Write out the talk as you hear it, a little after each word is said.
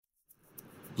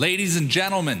Ladies and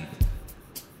gentlemen,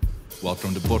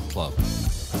 welcome to Book Club.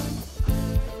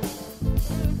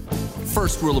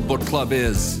 First rule of Book Club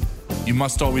is you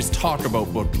must always talk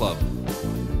about Book Club.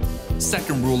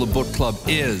 Second rule of Book Club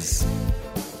is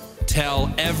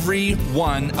tell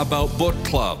everyone about Book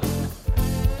Club.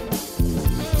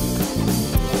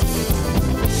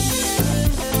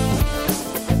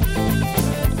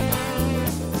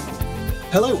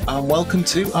 Hello and welcome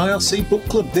to IRC Book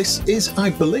Club. This is,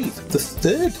 I believe, the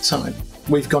third time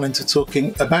we've gone into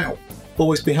talking about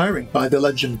Always Be Hiring by the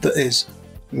legend that is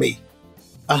me.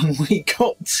 And we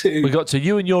got to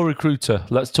you and your recruiter.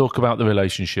 Let's talk about the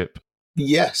relationship.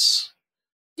 Yes.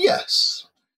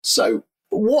 So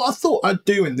what I thought I'd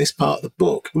do in this part of the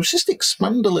book was just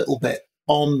expand a little bit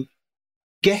on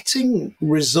getting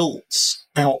results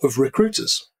out of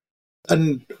recruiters.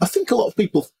 And I think a lot of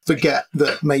people forget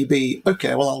that maybe,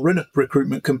 okay, well, I'll run a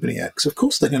recruitment company X. Of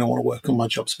course, they're going to want to work on my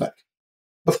job spec.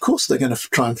 Of course, they're going to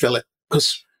try and fill it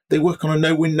because they work on a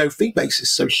no-win, no-fee basis.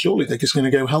 So surely they're just going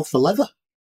to go hell for leather.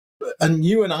 And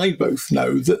you and I both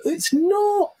know that it's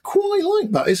not quite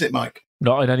like that, is it, Mike?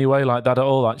 Not in any way like that at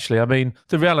all, actually. I mean,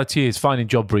 the reality is finding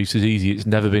job briefs is easy. It's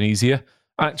never been easier.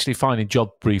 Actually, finding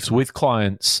job briefs with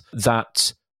clients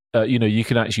that you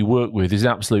can actually work with is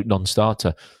an absolute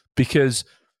non-starter. Because,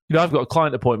 I've got a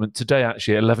client appointment today,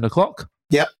 actually, at 11 o'clock.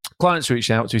 Yep. Client's reached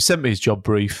out to me, sent me his job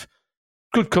brief.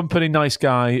 Good company, nice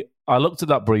guy. I looked at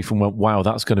that brief and went, wow,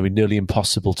 that's going to be nearly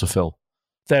impossible to fill.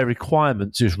 Their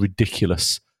requirements is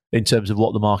ridiculous in terms of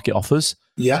what the market offers.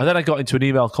 Yeah. And then I got into an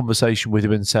email conversation with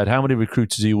him and said, how many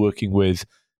recruiters are you working with?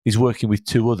 He's working with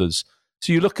 2 others.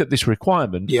 So you look at this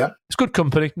requirement. Yeah. It's good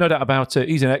company, no doubt about it.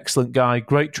 He's an excellent guy,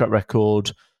 great track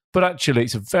record. But actually,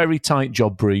 it's a very tight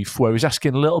job brief where he's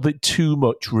asking a little bit too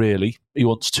much, really. He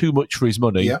wants too much for his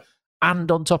money. Yeah. And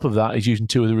on top of that, he's using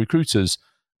 2 of the recruiters.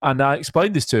 And I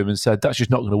explained this to him and said, that's just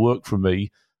not going to work for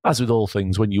me. As with all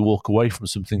things, when you walk away from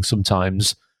something,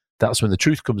 sometimes that's when the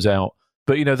truth comes out.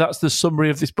 But, that's the summary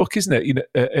of this book, isn't it?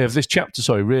 Of this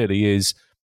chapter, really, is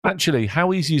actually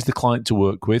how easy is the client to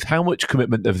work with? How much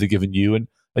commitment have they given you? And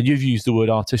you've used the word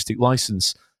artistic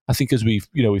license. I think as we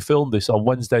filmed this on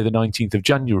Wednesday, the 19th of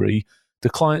January, the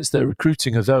clients that are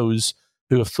recruiting are those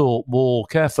who have thought more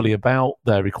carefully about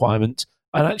their requirement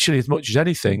and actually, as much as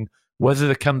anything, whether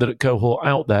the candidate cohort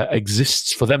out there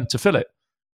exists for them to fill it.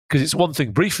 Because it's one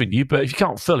thing briefing you, but if you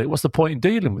can't fill it, what's the point in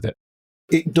dealing with it?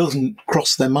 It doesn't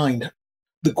cross their mind.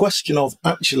 The question of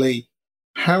actually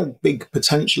how big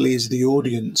potentially is the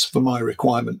audience for my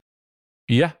requirement?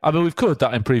 Yeah, I mean, we've covered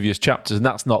that in previous chapters, and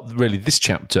that's not really this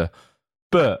chapter.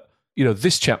 But,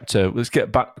 this chapter, let's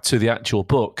get back to the actual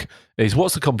book, is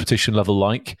what's the competition level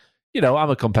like? I'm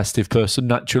a competitive person,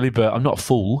 naturally, but I'm not a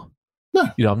fool. No.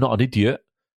 I'm not an idiot.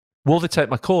 Will they take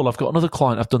my call? I've got another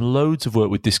client. I've done loads of work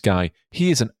with this guy.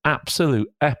 He is an absolute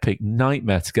epic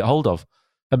nightmare to get hold of.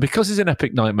 And because he's an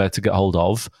epic nightmare to get hold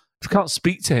of, if I can't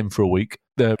speak to him for a week,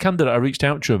 the candidate I reached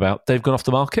out to him about, they've gone off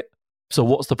the market. So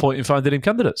what's the point in finding him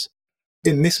candidates?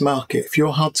 In this market, if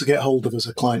you're hard to get hold of as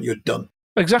a client, you're done.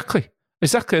 Exactly.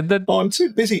 And then, I'm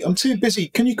too busy.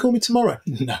 Can you call me tomorrow?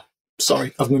 No.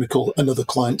 Sorry, I'm going to call another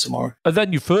client tomorrow. And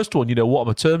then your first one, what are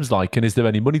my terms like and is there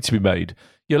any money to be made?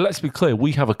 Let's be clear,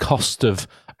 we have a cost of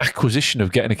acquisition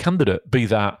of getting a candidate, be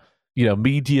that,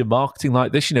 media marketing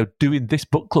like this, doing this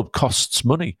book club costs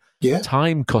money. Yeah.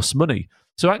 Time costs money.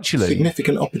 So actually...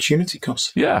 significant opportunity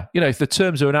costs. Yeah. If the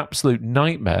terms are an absolute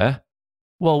nightmare,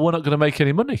 well, we're not going to make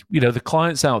any money. The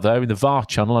clients out there in the VAR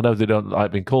channel, I know they don't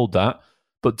like being called that,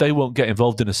 but they won't get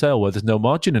involved in a sale where there's no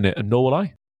margin in it, and nor will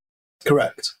I.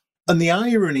 Correct. And the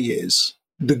irony is,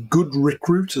 the good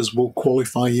recruiters will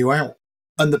qualify you out,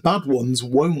 and the bad ones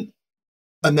won't.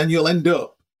 And then you'll end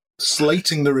up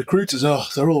slating the recruiters. Oh,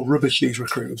 they're all rubbish, these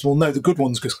recruiters. Well, no, the good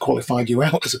ones just qualified you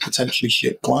out as a potentially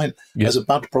shit client, as a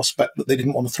bad prospect that they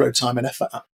didn't want to throw time and effort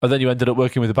at. And then you ended up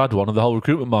working with a bad one, and the whole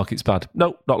recruitment market's bad.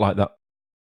 No, not like that.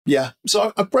 Yeah.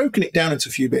 So I've broken it down into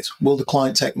a few bits. Will the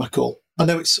client take my call? I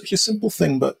know it's such a simple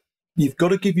thing, but you've got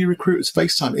to give your recruiters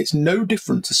face time. It's no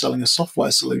different to selling a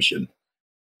software solution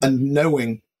and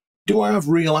knowing, do I have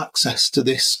real access to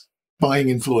this buying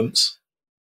influence?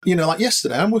 Like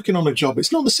yesterday, I'm working on a job.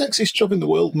 It's not the sexiest job in the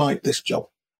world, Mike, this job.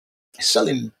 It's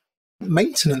selling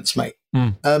maintenance, mate.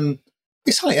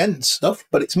 It's high-end stuff,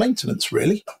 but it's maintenance,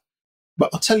 really. But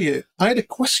I'll tell you, I had a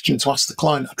question to ask the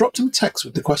client. I dropped him a text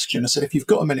with the question. I said, if you've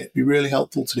got a minute, it'd be really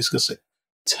helpful to discuss it.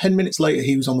 10 minutes later,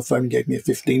 he was on the phone and gave me a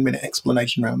 15-minute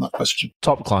explanation around that question.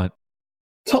 Top client.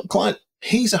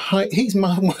 He's a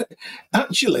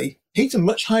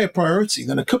much higher priority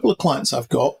than a couple of clients I've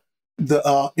got that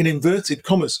are, in inverted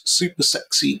commas, super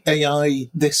sexy AI,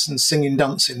 this and singing,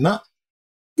 dancing, that.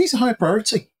 He's a higher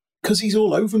priority. because he's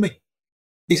all over me.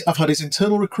 I've had his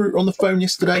internal recruiter on the phone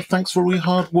yesterday. Thanks for all your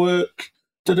hard work.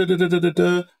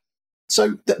 Da-da-da-da-da-da.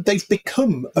 So they've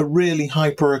become a really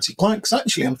high priority client. Because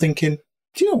actually, I'm thinking,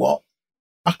 do you know what?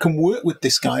 I can work with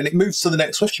this guy. And it moves to the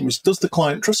next question, which does the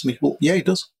client trust me? Well, yeah, he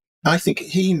does. I think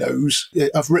he knows.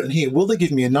 I've written here, will they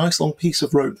give me a nice long piece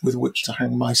of rope with which to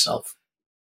hang myself?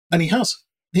 And he has.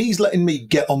 He's letting me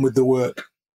get on with the work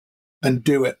and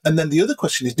do it. And then the other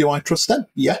question is, do I trust them?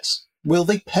 Yes. Will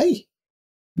they pay?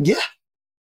 Yeah,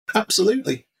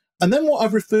 absolutely. And then what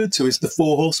I've referred to is the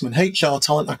four horsemen: HR,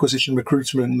 talent acquisition,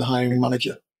 recruiter, and the hiring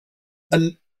manager.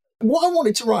 And what I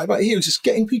wanted to write about here is just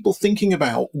getting people thinking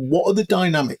about what are the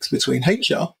dynamics between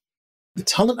HR, the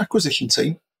talent acquisition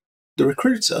team, the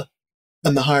recruiter,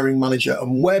 and the hiring manager,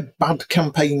 and where bad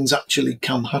campaigns actually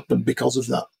can happen because of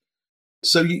that.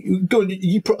 So you go.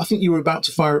 I think you were about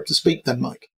to fire up to speak then,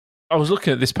 Mike. I was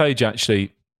looking at this page,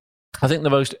 actually. I think the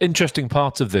most interesting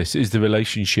part of this is the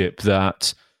relationship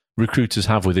that recruiters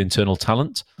have with internal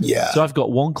talent. Yeah. So I've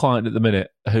got one client at the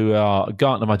minute who are a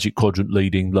Gartner Magic Quadrant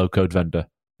leading low-code vendor,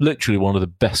 literally one of the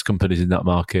best companies in that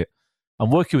market.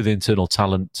 I'm working with internal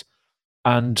talent,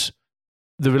 and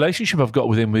the relationship I've got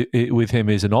with him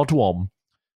is an odd one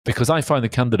because I find the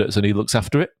candidates and he looks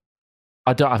after it.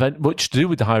 I don't have much to do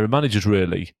with the hiring managers,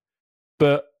 really.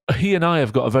 But he and I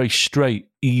have got a very straight,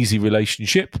 easy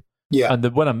relationship. Yeah. And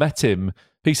when I met him,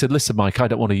 he said, listen, Mike, I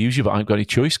don't want to use you, but I haven't got any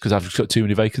choice because I've got too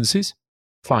many vacancies.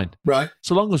 Fine. Right.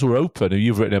 So long as we're open, and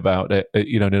you've written about it,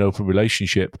 in an open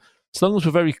relationship, so long as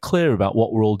we're very clear about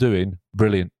what we're all doing,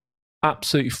 brilliant.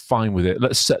 Absolutely fine with it.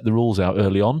 Let's set the rules out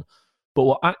early on. But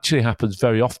what actually happens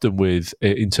very often with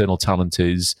internal talent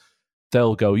is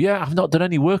they'll go, yeah, I've not done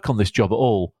any work on this job at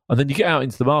all. And then you get out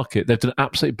into the market, they've done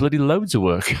absolutely bloody loads of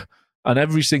work. And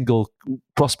every single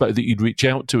prospect that you'd reach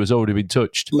out to has already been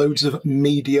touched. Loads of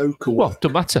mediocre work. Well,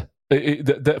 doesn't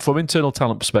matter. From internal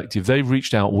talent perspective, they've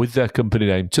reached out with their company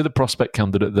name to the prospect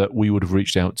candidate that we would have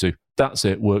reached out to. That's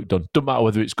it, work done. Doesn't matter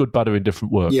whether it's good, bad, or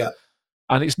indifferent work. Yeah.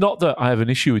 And it's not that I have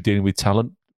an issue with dealing with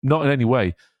talent, not in any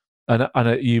way. And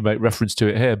you make reference to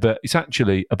it here, but it's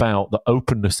actually about the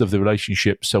openness of the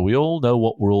relationship so we all know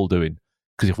what we're all doing.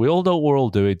 Because if we all know what we're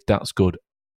all doing, that's good.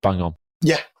 Bang on.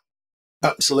 Yeah.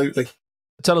 Absolutely.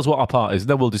 Tell us what our part is, and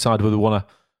then we'll decide whether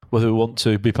we want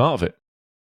to be part of it.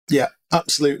 Yeah,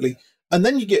 absolutely. And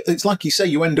then it's like you say,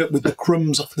 you end up with the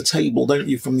crumbs off the table, don't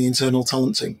you, from the internal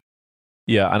talent team?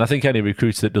 Yeah, and I think any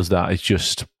recruiter that does that is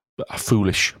just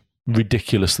foolish,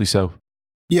 ridiculously so.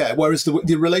 Yeah, whereas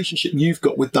the relationship you've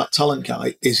got with that talent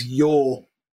guy is you're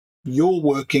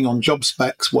working on job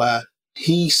specs where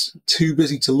he's too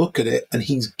busy to look at it and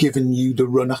he's given you the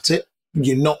run at it.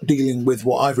 You're not dealing with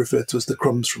what I've referred to as the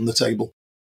crumbs from the table.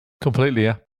 Completely,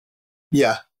 yeah.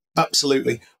 Yeah,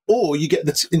 absolutely. Or you get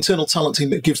the internal talent team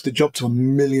that gives the job to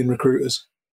 1 million recruiters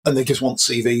and they just want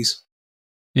CVs.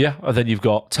 Yeah, and then you've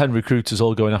got 10 recruiters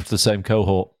all going after the same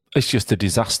cohort. It's just a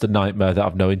disaster nightmare that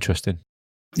I've no interest in.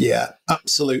 Yeah,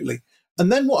 absolutely. And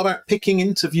then what about picking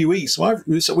interviewees?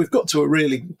 So we've got to a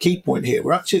really key point here.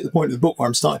 We're actually at the point of the book where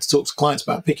I'm starting to talk to clients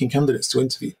about picking candidates to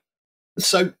interview.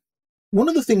 So one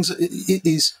of the things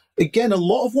is, again, a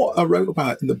lot of what I wrote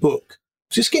about in the book,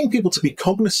 just getting people to be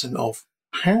cognizant of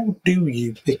how do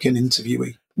you pick an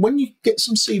interviewee? When you get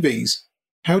some CVs,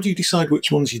 how do you decide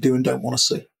which ones you do and don't want to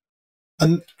see?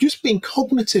 And just being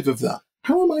cognitive of that.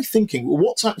 How am I thinking? Well,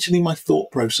 what's actually my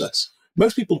thought process?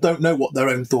 Most people don't know what their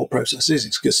own thought process is.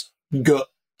 It's just gut,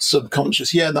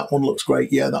 subconscious. Yeah, that one looks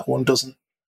great. Yeah, that one doesn't.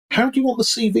 How do you want the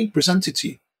CV presented to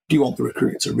you? Do you want the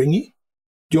recruiter to ring you?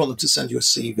 Do you want them to send you a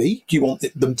CV? Do you want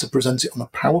them to present it on a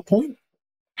PowerPoint?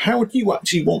 How do you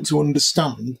actually want to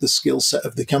understand the skill set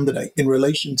of the candidate in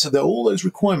relation to all those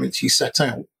requirements you set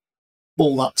out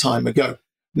all that time ago?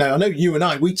 Now, I know you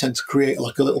and we tend to create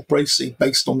like a little précis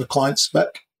based on the client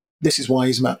spec. This is why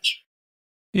he's a match.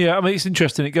 Yeah, I mean, it's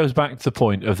interesting. It goes back to the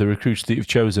point of the recruiter that you've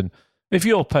chosen. If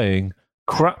you're paying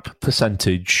crap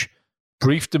percentage,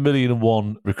 briefed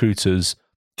 1,000,001 recruiters,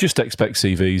 just expect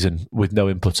CVs and with no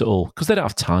input at all, because they don't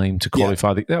have time to qualify.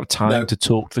 Yeah. They don't have time to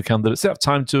talk to the candidates. They don't have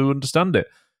time to understand it.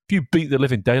 If you beat the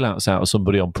living daylights out of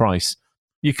somebody on price,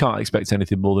 you can't expect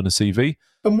anything more than a CV.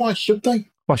 And why should they?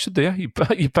 Why should they? Yeah,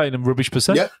 you're paying them rubbish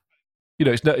percent. Yeah. You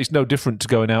know, it's no different to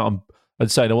going out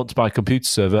and saying, I want to buy a computer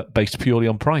server based purely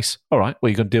on price. All right, well,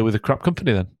 you're going to deal with a crap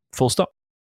company then. Full stop.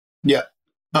 Yeah,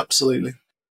 absolutely.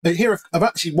 Here, I've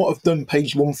actually, what I've done,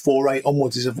 page 148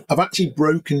 onwards, is I've actually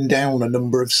broken down a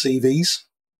number of CVs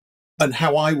and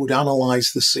how I would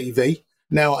analyse the CV.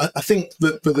 Now, I think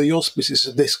that for the auspices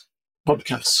of this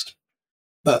podcast,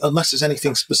 unless there's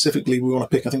anything specifically we want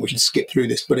to pick, I think we should skip through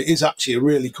this, but it is actually a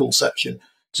really cool section.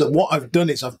 So what I've done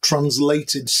is I've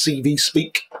translated CV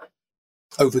speak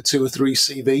over 2 or 3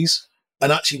 CVs,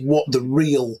 and actually what the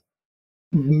real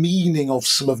meaning of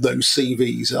some of those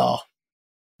CVs are,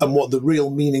 and what the real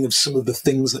meaning of some of the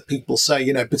things that people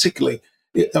say, particularly,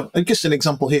 just an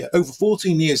example here, over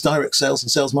 14 years direct sales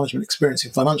and sales management experience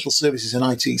in financial services and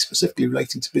IT, specifically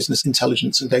relating to business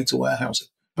intelligence and data warehousing.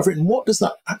 I've written, what does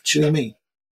that actually mean?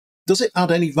 Does it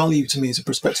add any value to me as a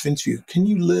prospective interview? Can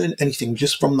you learn anything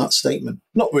just from that statement?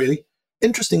 Not really.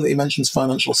 Interesting that he mentions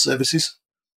financial services.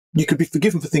 You could be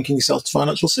forgiven for thinking yourself to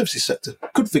financial services sector.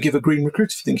 Could forgive a green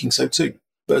recruiter for thinking so too.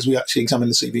 But as we actually examine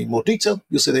the CV in more detail,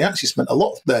 you'll see they actually spent a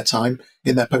lot of their time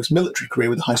in their post-military career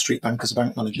with a high street bank as a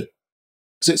bank manager.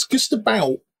 So it's just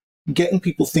about getting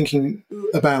people thinking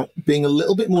about being a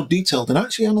little bit more detailed and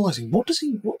actually analysing what does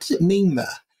it mean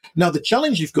there? Now, the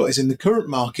challenge you've got is in the current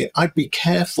market, I'd be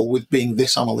careful with being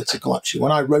this analytical, actually.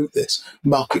 When I wrote this,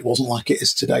 market wasn't like it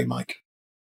is today, Mike.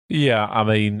 Yeah, I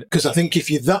mean... Because I think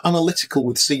if you're that analytical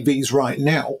with CVs right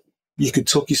now, you could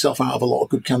tuck yourself out of a lot of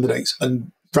good candidates.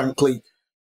 And frankly,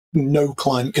 no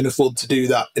client can afford to do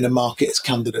that in a market as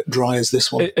candidate dry as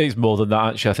this one. It's more than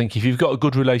that, actually. I think if you've got a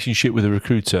good relationship with a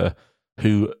recruiter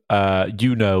who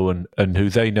you know and who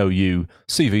they know you,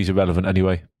 CVs are relevant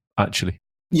anyway, actually.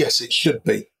 Yes, it should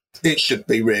be. It should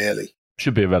be, really.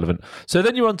 Should be irrelevant. So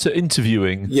then you're on to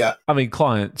interviewing. Yeah. I mean,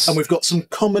 clients. And we've got some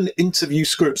common interview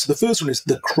scripts. The first one is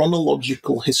the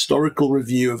chronological historical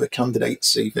review of a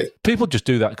candidate's CV. People just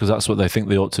do that because that's what they think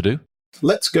they ought to do.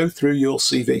 Let's go through your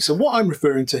CV. So what I'm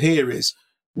referring to here is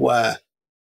where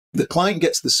the client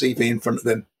gets the CV in front of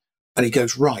him and he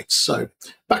goes, right, so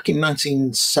back in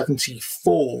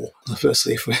 1974,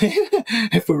 firstly,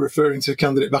 if we're referring to a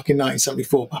candidate back in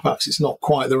 1974, perhaps it's not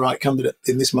quite the right candidate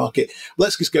in this market.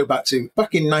 Let's just go back in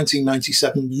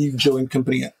 1997, you joined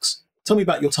Company X. Tell me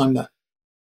about your time there.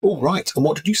 All right, and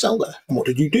what did you sell there? And what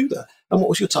did you do there? And what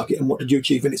was your target? And what did you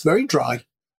achieve? And it's very dry.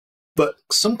 But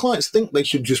some clients think they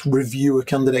should just review a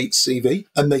candidate's CV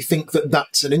and they think that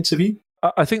that's an interview.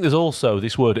 I think there's also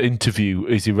this word interview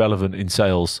is irrelevant in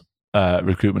sales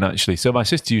recruitment, actually. So my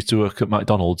sister used to work at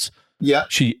McDonald's. Yeah.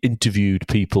 She interviewed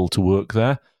people to work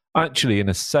there. Actually, in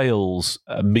a sales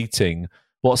meeting,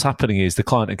 what's happening is the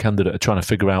client and candidate are trying to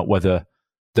figure out whether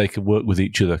they can work with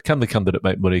each other. Can the candidate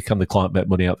make money? Can the client make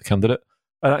money out the candidate?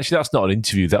 And actually, that's not an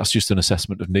interview. That's just an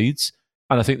assessment of needs.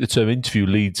 And I think the term interview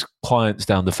leads clients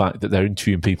down the fact that they're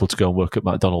interviewing people to go and work at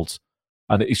McDonald's.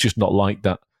 And it's just not like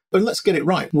that. But let's get it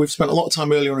right. We've spent a lot of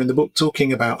time earlier in the book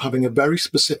talking about having a very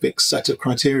specific set of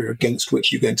criteria against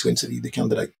which you're going to interview the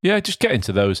candidate. Yeah, just get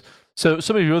into those. So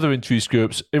some of your other interview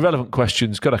scripts, irrelevant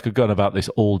questions. God, I could go on about this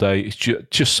all day. It's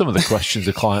just some of the questions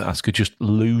the client asks are just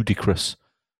ludicrous.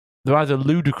 They're either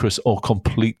ludicrous or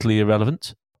completely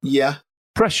irrelevant. Yeah.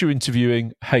 Pressure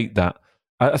interviewing, hate that.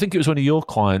 I think it was one of your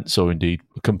clients, or indeed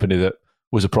a company that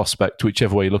was a prospect,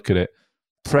 whichever way you look at it,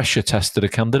 pressure tested a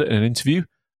candidate in an interview.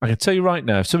 I can tell you right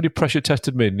now, if somebody pressure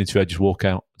tested me in an interview, I'd just walk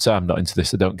out and say, I'm not into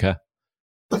this, I don't care.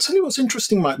 I'll tell you what's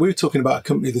interesting, Mike. We were talking about a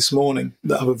company this morning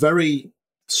that have a very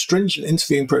stringent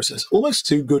interviewing process, almost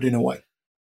too good in a way.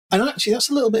 And actually,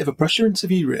 that's a little bit of a pressure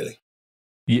interview, really.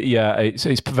 Yeah, it's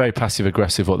very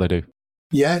passive-aggressive what they do.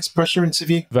 Yeah, it's pressure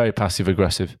interview. Very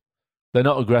passive-aggressive. They're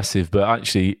not aggressive, but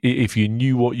actually, if you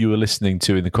knew what you were listening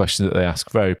to in the questions that they ask,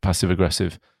 very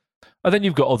passive-aggressive. And then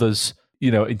you've got others,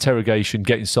 interrogation,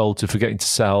 getting sold to, forgetting to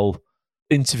sell,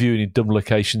 interviewing in dumb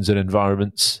locations and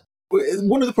environments.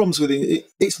 One of the problems with it,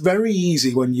 it's very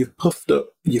easy when you've puffed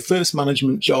up your first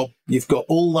management job, you've got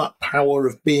all that power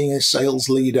of being a sales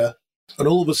leader, and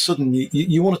all of a sudden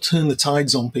you want to turn the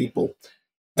tides on people.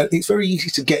 It's very easy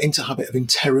to get into the habit of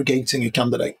interrogating a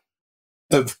candidate,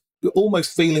 of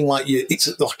almost feeling like it's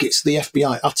the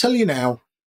FBI. I'll tell you now,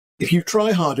 if you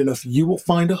try hard enough, you will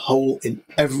find a hole in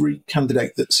every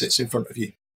candidate that sits in front of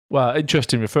you. Well,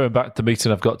 interesting. Referring back to the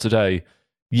meeting I've got today,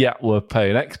 yeah, we're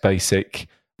paying X basic.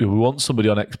 We want somebody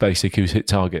on X basic who's hit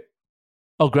target.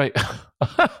 Oh, great.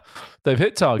 They've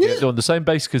hit target. Yeah. They're on the same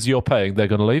basic as you're paying. They're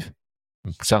going to leave.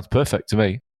 Sounds perfect to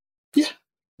me. Yeah,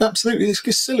 absolutely. It's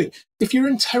just silly. If you're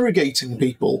interrogating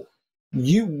people,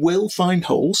 you will find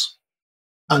holes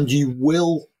and you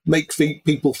will make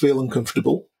people feel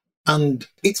uncomfortable. And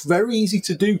it's very easy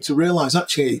to do, to realise,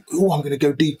 actually, I'm going to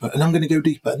go deeper, and I'm going to go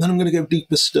deeper, and then I'm going to go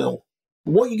deeper still.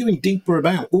 What are you going deeper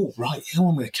about? Oh, right,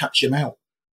 I'm going to catch him out.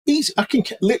 Easy. I can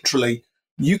literally,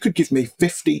 you could give me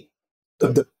 50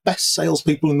 of the best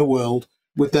salespeople in the world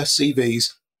with their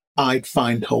CVs. I'd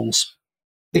find holes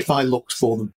if I looked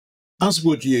for them, as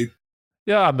would you.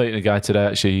 Yeah, I'm meeting a guy today,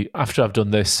 actually, after I've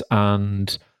done this,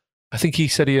 and I think he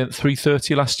said he earned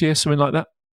 $330 last year, something like that.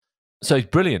 So he's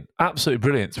brilliant, absolutely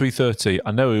brilliant. 3:30.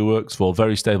 I know who he works for,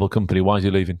 very stable company. Why is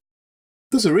he leaving?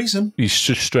 There's a reason. He's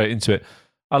just straight into it.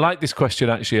 I like this question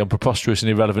actually on preposterous and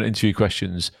irrelevant interview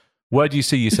questions. Where do you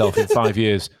see yourself in 5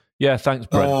 years? Yeah, thanks,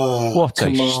 Brent. What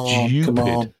a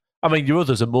stupid. I mean, your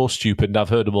others are more stupid and I've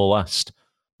heard them all asked.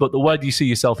 But where do you see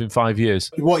yourself in 5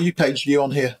 years? What page are you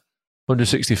on here?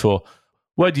 164.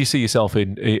 Where do you see yourself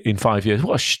in 5 years?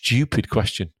 What a stupid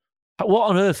question. What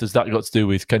on earth has that got to do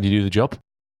with can you do the job?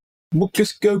 Well,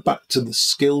 just go back to the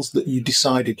skills that you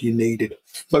decided you needed.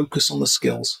 Focus on the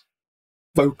skills.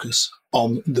 Focus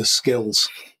on the skills.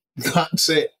 That's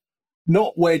it.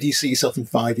 Not where do you see yourself in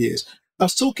 5 years. I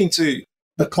was talking to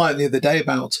a client the other day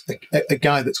about a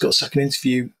guy that's got a second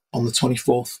interview on the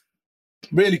 24th.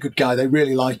 Really good guy. They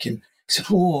really like him. He said,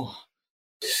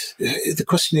 the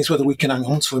question is whether we can hang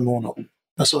on to him or not.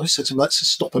 That's what I said to him. Let's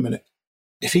just stop a minute.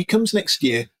 If he comes next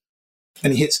year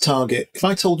and he hits target, if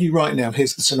I told you right now,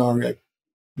 here's the scenario.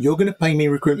 You're going to pay me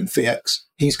recruitment fee X.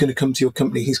 He's going to come to your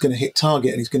company. He's going to hit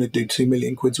target and he's going to do 2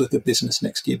 million quid's worth of business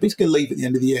next year. But he's going to leave at the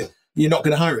end of the year. You're not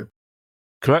going to hire him.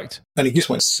 Correct. And he just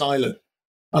went silent.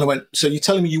 And I went, so you're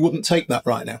telling me you wouldn't take that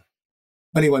right now?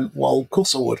 And he went, well, of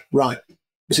course I would. Right.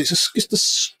 Because it's just a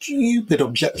stupid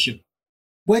objection.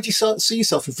 Where do you see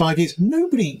yourself in 5 years?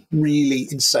 Nobody really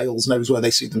in sales knows where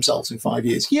they see themselves in 5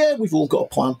 years. Yeah, we've all got a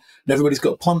plan. And everybody's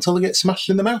got a plan until they get smashed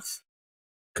in the mouth.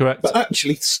 Correct. But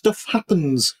actually, stuff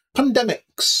happens.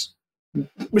 Pandemics,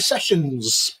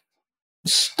 recessions,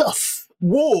 stuff,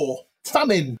 war,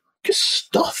 famine, just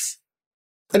stuff.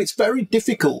 And it's very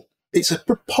difficult. It's a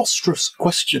preposterous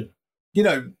question. You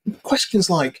know, questions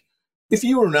like, if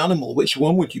you were an animal, which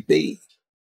one would you be?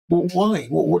 Well, why?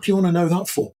 What do you want to know that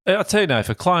for? I'll tell you now, if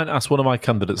a client asked one of my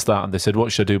candidates that and they said,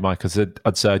 what should I do, Mike?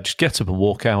 I'd say, just get up and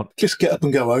walk out. Just get up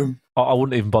and go home. I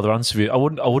wouldn't even bother answering you. I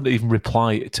wouldn't even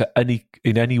reply to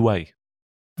in any way.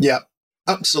 Yeah,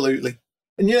 absolutely.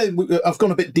 And yeah, I've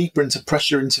gone a bit deeper into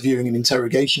pressure interviewing and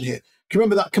interrogation here. Do you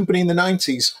remember that company in the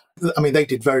 90s? I mean, they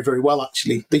did very, very well,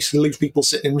 actually. They used to leave people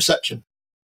sitting in reception.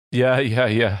 Yeah.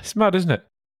 It's mad, isn't it?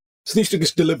 So they used to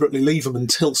just deliberately leave them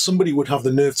until somebody would have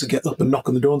the nerve to get up and knock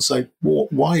on the door and say,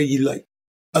 why are you late?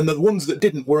 And the ones that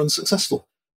didn't were unsuccessful.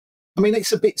 I mean,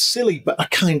 it's a bit silly, but I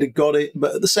kind of got it.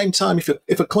 But at the same time,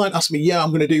 if a client asked me, yeah, I'm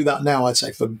going to do that now, I'd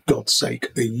say, for God's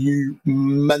sake, are you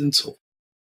mental?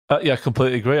 Yeah, I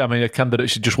completely agree. I mean, a candidate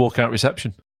should just walk out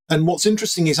reception. And what's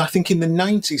interesting is I think in the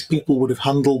 90s, people would have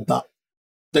handled that.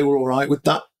 They were all right with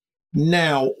that.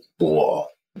 Now,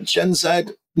 Gen Z,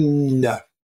 no.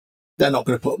 They're not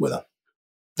going to put up with that.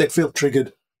 They'd feel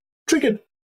triggered.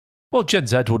 Well, Gen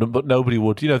Z wouldn't, but nobody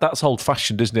would. You know, that's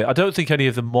old-fashioned, isn't it? I don't think any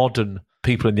of the modern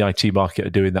people in the IT market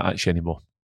are doing that actually anymore.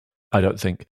 I don't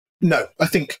think. No, I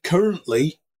think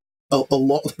currently a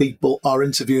lot of people are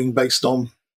interviewing based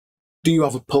on, do you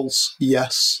have a pulse?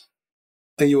 Yes.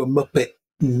 Are you a muppet?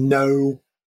 No.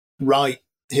 Right,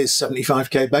 here's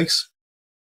 75k base.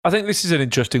 I think this is an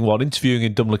interesting one, interviewing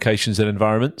in dumb locations and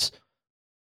environments.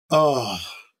 Oh,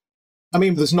 I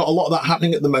mean, there's not a lot of that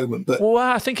happening at the moment, but... Well,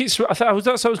 I think that's what I was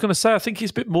going to say. I think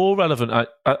it's a bit more relevant.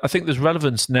 I think there's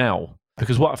relevance now,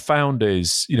 because what I found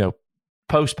is, you know,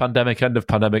 post-pandemic, end of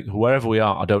pandemic, wherever we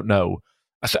are, I don't know.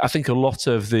 I think a lot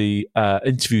of the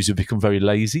interviews have become very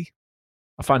lazy.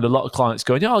 I find a lot of clients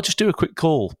going, yeah, I'll just do a quick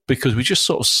call, because we just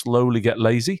sort of slowly get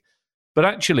lazy. But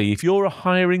actually, if you're a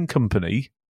hiring company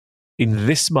in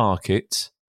this market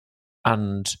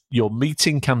and you're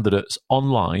meeting candidates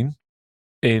online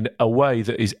in a way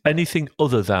that is anything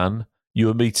other than you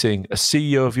are meeting a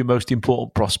CEO of your most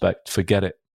important prospect, forget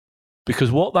it.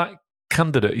 Because what that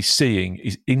candidate is seeing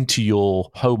is into your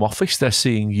home office. They're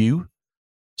seeing you.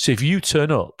 So if you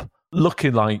turn up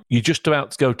looking like you're just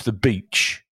about to go to the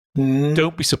beach,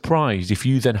 don't be surprised if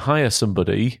you then hire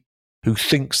somebody who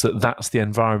thinks that that's the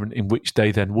environment in which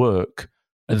they then work.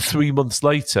 And 3 months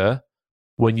later,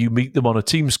 when you meet them on a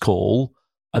Teams call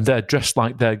and they're dressed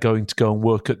like they're going to go and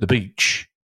work at the beach,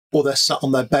 or they're sat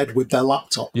on their bed with their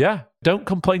laptop. Yeah, don't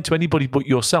complain to anybody but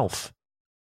yourself,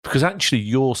 because actually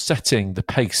you're setting the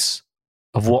pace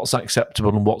of what's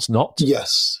acceptable and what's not.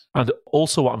 Yes. And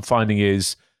also what I'm finding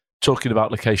is, talking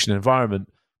about location and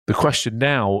environment, the question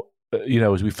now, you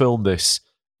know, as we film this,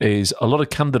 is a lot of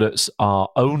candidates are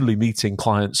only meeting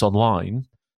clients online.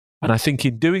 And I think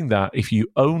in doing that, if you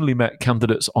only met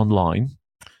candidates online,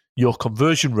 your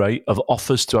conversion rate of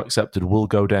offers to accepted will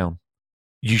go down.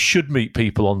 You should meet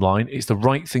people online. It's the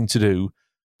right thing to do.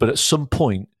 But at some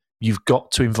point, you've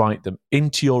got to invite them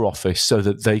into your office so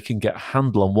that they can get a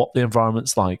handle on what the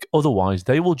environment's like. Otherwise,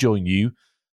 they will join you.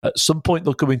 At some point,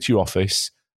 they'll come into your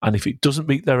office. And if it doesn't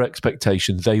meet their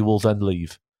expectation, they will then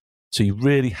leave. So you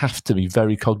really have to be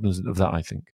very cognizant of that, I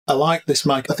think. I like this,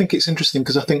 Mike. I think it's interesting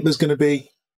because I think there's going to be,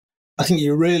 I think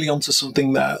you're really onto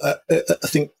something there. I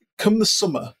think come the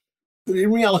summer,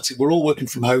 in reality, we're all working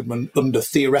from home and under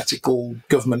theoretical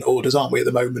government orders, aren't we, at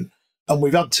the moment? And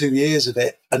we've had 2 years of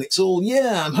it, and it's all,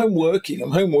 I'm home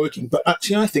working. But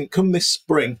actually, I think come this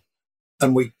spring,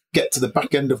 and we get to the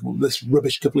back end of this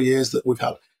rubbish couple of years that we've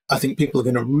had, I think people are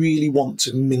going to really want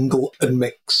to mingle and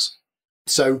mix.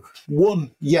 So,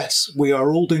 one, yes, we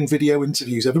are all doing video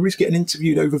interviews. Everybody's getting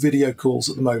interviewed over video calls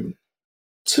at the moment.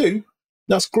 Two,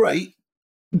 that's great,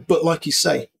 but like you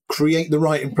say, create the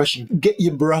right impression. Get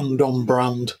your brand on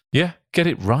brand. Yeah, get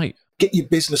it right. Get your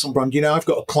business on brand. I've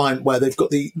got a client where they've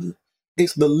got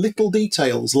it's the little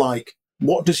details like,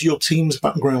 what does your team's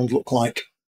background look like?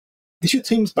 Is your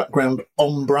team's background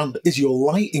on brand? Is your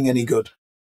lighting any good?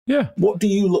 Yeah. What do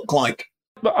you look like?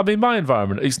 But I mean, my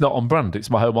environment is not on brand. It's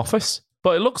my home office,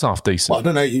 but it looks half decent. Well, I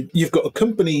don't know. You've got a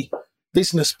company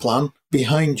business plan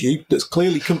behind you that's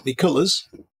clearly company colours,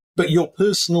 but your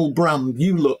personal brand,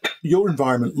 your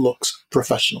environment looks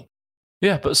professional.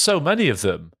 Yeah, but so many of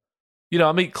them,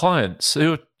 I meet clients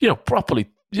who are, properly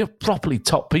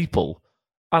top people.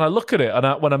 And I look at it,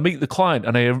 and when I meet the client,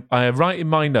 and I write in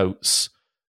my notes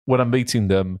when I'm meeting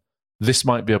them, this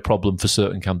might be a problem for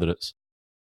certain candidates.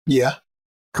 Yeah.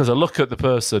 Because I look at the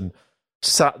person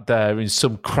sat there in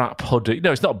some crap hoodie.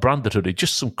 No, it's not a branded hoodie,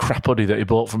 just some crap hoodie that he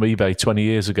bought from eBay 20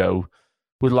 years ago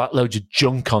with like loads of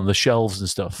junk on the shelves and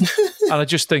stuff. And I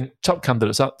just think top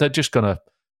candidates, they're just going to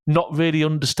not really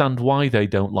understand why they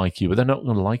don't like you, but they're not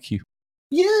going to like you.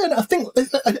 Yeah, and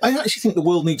I actually think the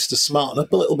world needs to smarten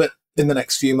up a little bit in the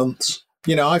next few months.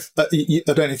 I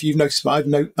don't know if you've noticed, but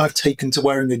I've taken to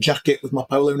wearing a jacket with my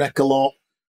polo neck a lot,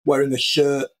 wearing a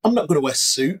shirt. I'm not going to wear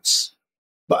suits,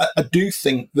 but I do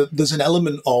think that there's an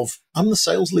element of, I'm the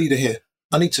sales leader here.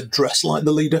 I need to dress like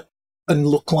the leader and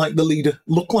look like the leader,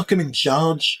 look like I'm in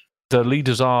charge. The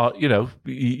leaders are,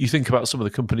 you think about some of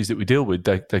the companies that we deal with,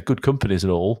 they're good companies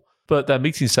and all, but they're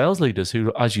meeting sales leaders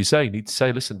who, as you say, need to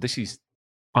say, listen,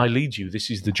 I lead you, this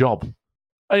is the job.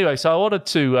 Anyway, so I wanted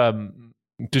to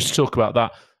just talk about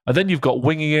that. And then you've got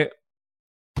winging it.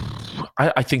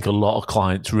 I think a lot of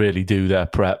clients really do their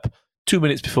prep 2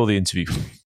 minutes before the interview.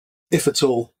 If at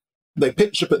all. They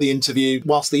pitch up at the interview.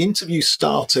 Whilst the interview's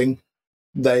starting,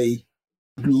 they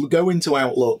go into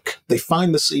Outlook, they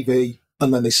find the CV,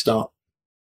 and then they start.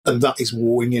 And that is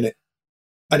winging it.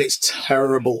 And it's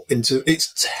terrible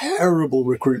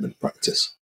recruitment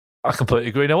practice. I completely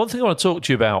agree. Now, one thing I want to talk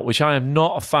to you about, which I am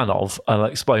not a fan of, and I'll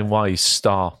explain why, is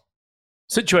STAR.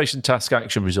 Situation, task,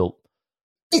 action, result.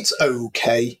 It's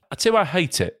okay. I tell you why I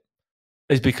hate it,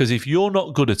 is because if you're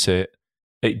not good at it,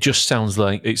 it just sounds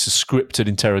like it's a scripted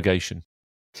interrogation.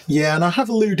 Yeah, and I have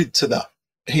alluded to that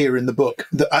here in the book.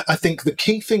 That I think the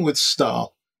key thing with STAR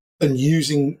and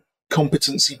using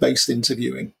competency-based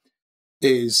interviewing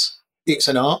is it's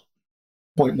an art,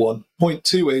 point one. Point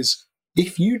two is,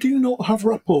 if you do not have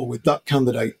rapport with that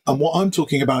candidate, and what I'm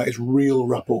talking about is real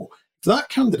rapport, if that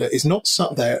candidate is not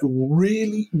sat there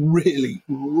really, really,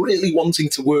 really wanting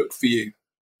to work for you,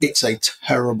 it's a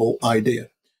terrible idea.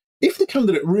 If the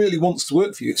candidate really wants to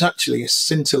work for you, it's actually a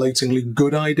scintillatingly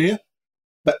good idea.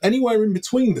 But anywhere in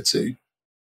between the two,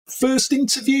 first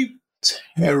interview,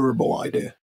 terrible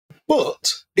idea.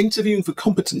 But interviewing for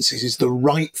competencies is the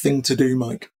right thing to do,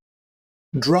 Mike.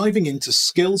 Driving into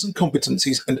skills and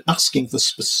competencies and asking for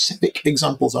specific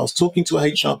examples. I was talking to a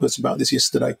HR person about this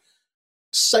yesterday.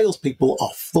 Salespeople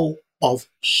are full of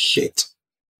shit.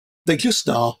 They just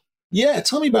are. Yeah,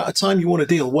 tell me about a time you won a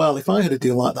deal. Well, if I had a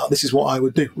deal like that, this is what I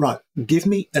would do. Right, give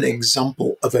me an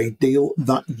example of a deal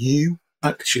that you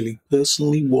actually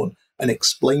personally won and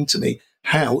explain to me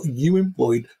how you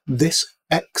employed this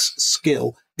X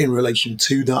skill in relation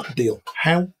to that deal.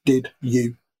 How did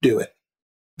you do it?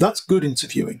 That's good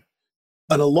interviewing.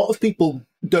 And a lot of people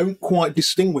don't quite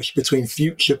distinguish between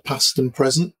future, past, and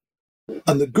present.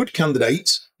 And the good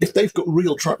candidates, if they've got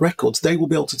real track records, they will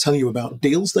be able to tell you about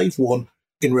deals they've won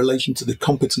in relation to the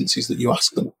competencies that you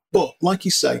ask them. But like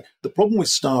you say, the problem with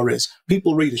STAR is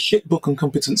people read a shit book on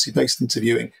competency-based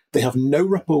interviewing. They have no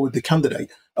rapport with the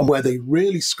candidate. And where they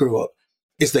really screw up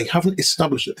is they haven't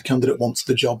established that the candidate wants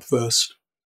the job first.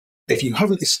 If you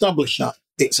haven't established that,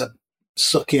 it's a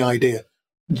sucky idea.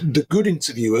 The good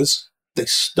interviewers, they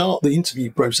start the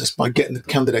interview process by getting the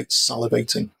candidates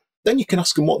salivating. Then you can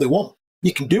ask them what they want.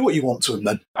 You can do what you want to them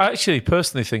then. I actually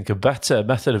personally think a better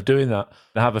method of doing that,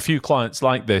 I have a few clients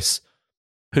like this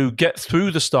who get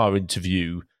through the STAR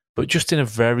interview, but just in a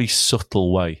very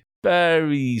subtle way.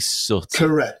 Very subtle.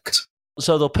 Correct.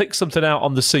 So they'll pick something out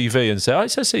on the CV and say, I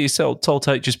says you told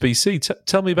HSBC,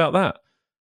 tell me about that.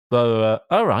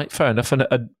 All right, fair enough.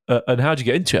 And how'd you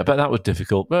get into it? I bet that was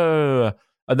difficult.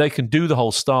 And they can do the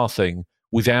whole star thing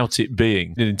without it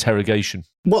being an interrogation.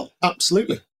 Well,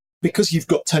 absolutely. Because you've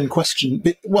got 10 questions.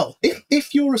 Well,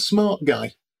 if you're a smart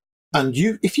guy and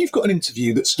if you've got an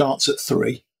interview that starts at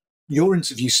 3, your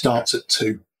interview starts at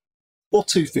 2 or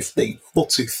 2:15 or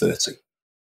 2:30.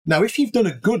 Now, if you've done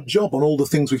a good job on all the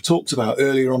things we've talked about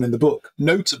earlier on in the book,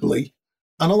 notably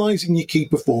analysing your key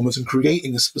performers and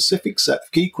creating a specific set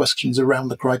of key questions around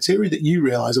the criteria that you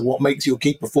realise are what makes your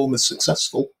key performers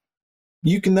successful,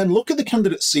 you can then look at the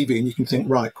candidate's CV and you can think,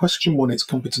 right, question 1 is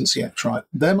competency X, right?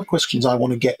 They're my questions I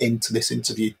want to get into this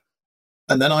interview.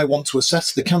 And then I want to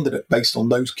assess the candidate based on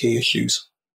those key issues.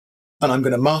 And I'm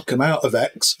going to mark them out of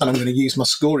X, and I'm going to use my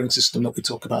scoring system that we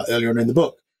talk about earlier in the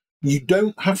book. You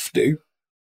don't have to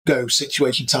go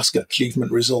situation, task,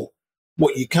 achievement, result.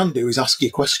 What you can do is ask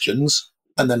your questions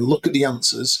and then look at the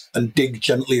answers and dig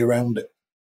gently around it.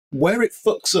 Where it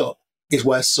fucks up is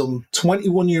where some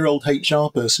 21-year-old HR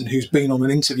person who's been on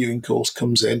an interviewing course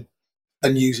comes in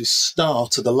and uses STAR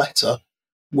to the letter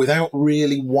without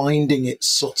really winding it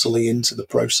subtly into the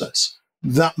process.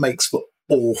 That makes for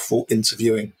awful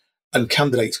interviewing. And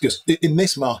candidates, because in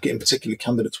this market in particular,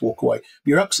 candidates walk away.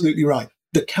 You're absolutely right.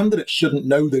 The candidate shouldn't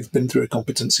know they've been through a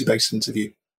competency-based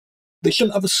interview. They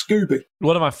shouldn't have a Scooby.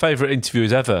 One of my favourite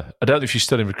interviews ever, I don't know if she's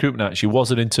still in recruitment actually,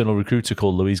 was an internal recruiter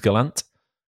called Louise Gallant.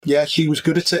 Yeah, she was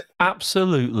good at it.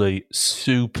 Absolutely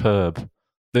superb.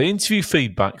 The interview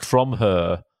feedback from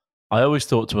her, I always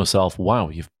thought to myself, wow,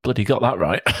 you've bloody got that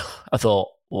right. I thought,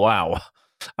 wow.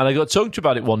 And I got talking to her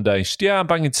about it one day. She said, yeah, I'm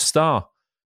banging to STAR.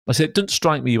 I said, it doesn't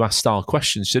strike me you ask STAR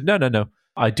questions. She said, no.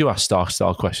 I do ask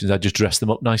STAR questions. I just dress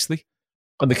them up nicely.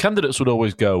 And the candidates would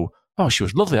always go, oh, she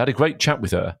was lovely. I had a great chat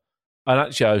with her. And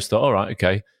actually, I always thought, all right,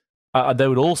 okay. And they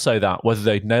would all say that, whether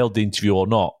they'd nailed the interview or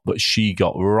not, but she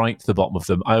got right to the bottom of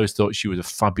them. I always thought she was a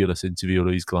fabulous interviewer,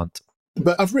 Louise Gallant.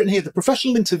 But I've written here, the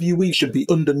professional interviewee should be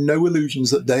under no illusions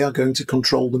that they are going to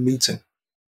control the meeting.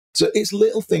 So it's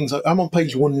little things. I'm on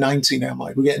page 190 now,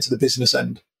 Mike. We're getting to the business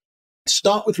end.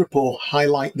 Start with rapport,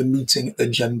 highlight the meeting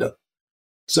agenda.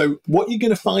 So what you're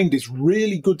going to find is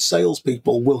really good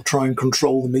salespeople will try and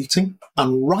control the meeting,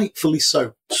 and rightfully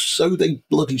so. So they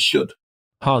bloody should.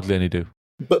 Hardly any do.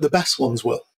 But the best ones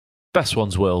will. Best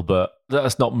ones will, but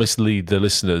let's not mislead the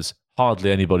listeners.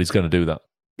 Hardly anybody's going to do that.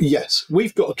 Yes.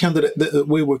 We've got a candidate that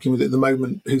we're working with at the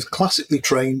moment who's classically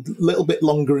trained, a little bit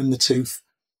longer in the tooth.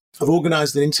 I've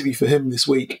organised an interview for him this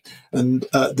week, and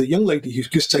the young lady who's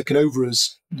just taken over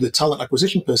as the talent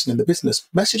acquisition person in the business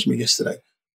messaged me yesterday.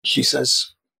 She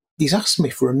says, he's asked me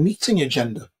for a meeting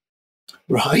agenda,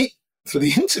 right, for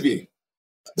the interview.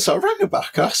 So I rang her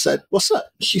back. I said, what's that?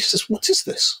 She says, what is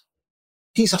this?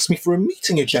 He's asked me for a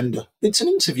meeting agenda. It's an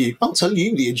interview. I'll tell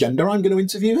you the agenda. I'm going to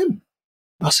interview him.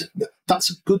 I said, that's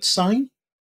a good sign.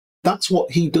 That's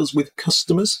what he does with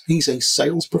customers. He's a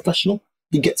sales professional.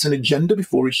 He gets an agenda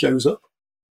before he shows up.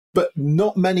 But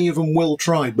not many of them will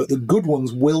try, but the good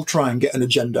ones will try and get an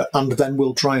agenda and then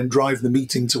will try and drive the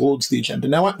meeting towards the agenda.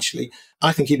 Now, actually,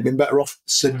 I think he'd have been better off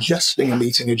suggesting a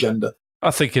meeting agenda.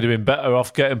 I think he'd have been better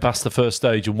off getting past the first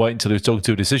stage and waiting until he was talking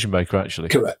to a decision maker, actually.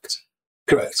 Correct,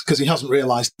 because he hasn't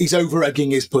realised he's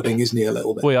over-egging his pudding, isn't he, a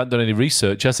little bit? Well, he hasn't done any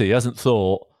research, has he? He hasn't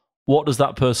thought, what does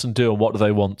that person do and what do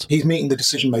they want? He's meeting the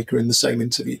decision maker in the same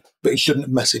interview, but he shouldn't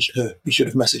have messaged her. He should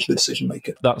have messaged the decision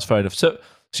maker. That's fair enough. So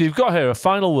you've got here a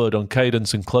final word on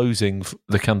cadence and closing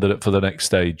the candidate for the next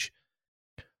stage.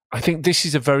 I think this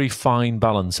is a very fine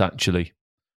balance, actually,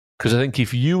 because I think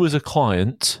if you as a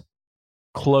client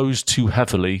close too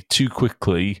heavily, too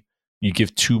quickly, you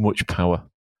give too much power.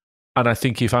 And I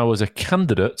think if I was a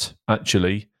candidate,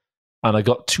 actually, and I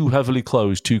got too heavily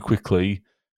closed too quickly,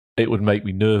 it would make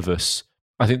me nervous.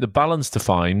 I think the balance to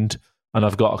find, and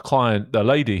I've got a client, a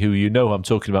lady who you know I'm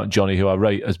talking about, Johnny, who I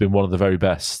rate has been one of the very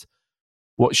best.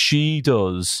 What she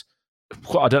does,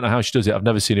 I don't know how she does it, I've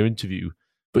never seen her interview,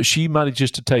 but she manages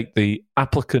to take the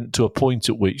applicant to a point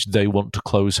at which they want to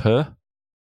close her,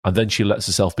 and then she lets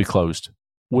herself be closed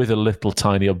with a little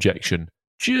tiny objection,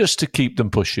 just to keep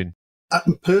them pushing.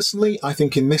 Personally, I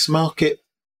think in this market,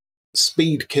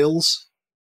 speed kills.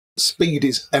 Speed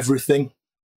is everything,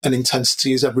 and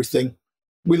intensity is everything.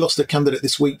 We lost a candidate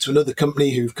this week to another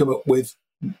company who've come up with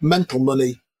mental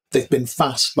money. They've been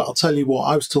fast, but I'll tell you what,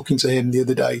 I was talking to him the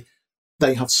other day.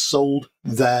 They have sold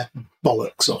their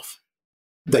bollocks off.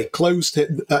 They closed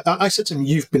it. I said to him,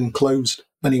 you've been closed.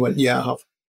 And he went, yeah, I have.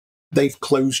 They've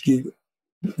closed you.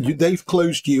 They've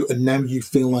closed you, and now you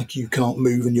feel like you can't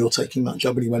move and you're taking that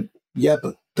job. And he went, yeah,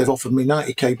 but they've offered me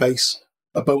 90k base,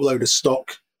 a boatload of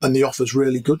stock, and the offer's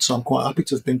really good, so I'm quite happy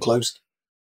to have been closed.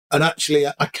 And actually,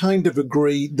 I kind of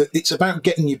agree that it's about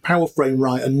getting your power frame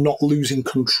right and not losing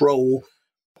control.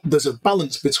 There's a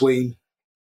balance between,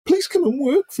 please come and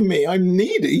work for me, I'm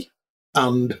needy,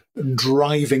 and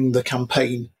driving the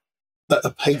campaign at a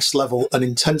pace level, an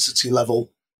intensity level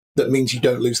that means you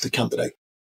don't lose the candidate.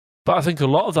 But I think a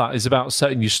lot of that is about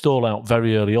setting your stall out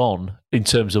very early on in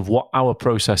terms of what our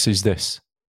process is this.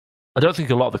 I don't think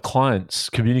a lot of the clients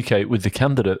communicate with the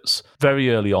candidates very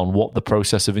early on what the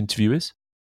process of interview is.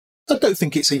 I don't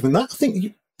think it's even that. I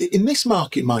think in this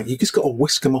market, Mike, you just got to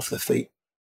whisk them off their feet.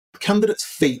 Candidates'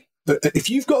 feet. If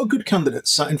you've got a good candidate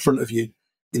sat in front of you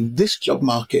in this job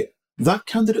market, that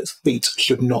candidate's feet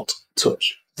should not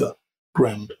touch the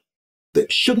ground. They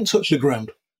shouldn't touch the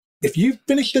ground. If you've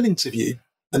finished an interview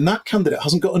and that candidate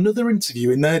hasn't got another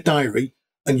interview in their diary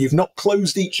and you've not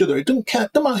closed each other, it doesn't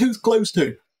matter who's closed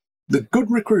who. The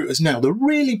good recruiters now, the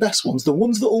really best ones, the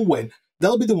ones that will win,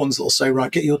 they'll be the ones that will say,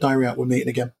 right, get your diary out, we're meeting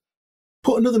again.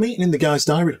 Put another meeting in the guy's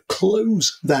diary,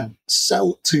 close them,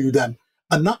 sell to them.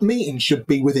 And that meeting should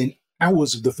be within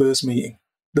hours of the first meeting.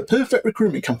 The perfect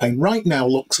recruitment campaign right now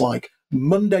looks like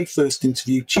Monday first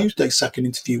interview, Tuesday second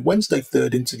interview, Wednesday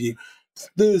third interview,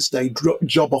 Thursday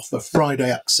job offer,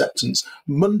 Friday acceptance,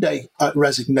 Monday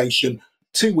resignation.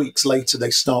 2 weeks later, they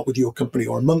start with your company,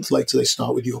 or a month later, they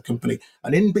start with your company.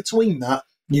 And in between that,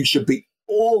 you should be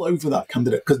all over that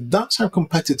candidate, because that's how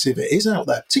competitive it is out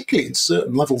there, particularly in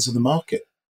certain levels of the market.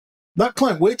 That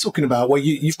client we're talking about, where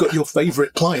you've got your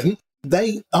favourite client,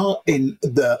 they are in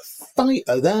the fight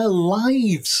of their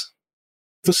lives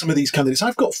for some of these candidates.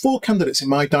 I've got 4 candidates in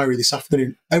my diary this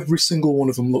afternoon. Every single one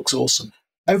of them looks awesome.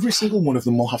 Every single one of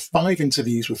them will have 5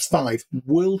 interviews with 5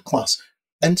 world-class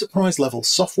enterprise-level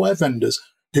software vendors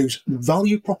whose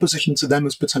value proposition to them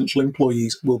as potential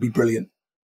employees will be brilliant.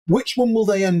 Which one will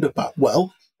they end up at?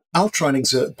 Well, I'll try and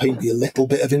exert maybe a little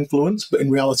bit of influence, but in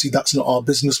reality, that's not our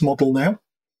business model now.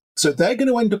 So they're going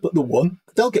to end up at the one,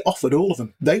 they'll get offered all of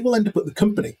them. They will end up at the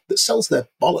company that sells their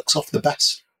bollocks off the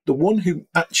best. The one who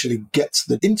actually gets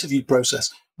the interview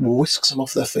process, whisks them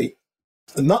off their feet.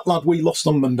 And that lad we lost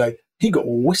on Monday, he got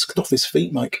whisked off his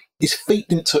feet, Mike. His feet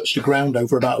didn't touch the ground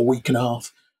over about a week and a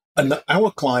half. And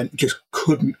our client just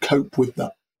couldn't cope with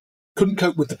that. Couldn't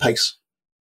cope with the pace.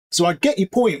 So I get your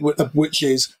point, which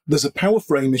is there's a power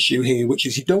frame issue here, which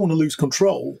is you don't want to lose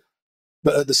control.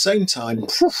 But at the same time,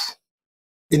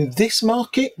 in this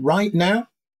market right now...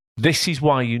 This is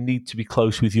why you need to be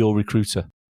close with your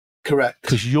recruiter. Correct.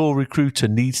 Because your recruiter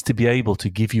needs to be able to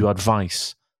give you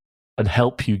advice and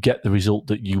help you get the result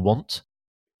that you want.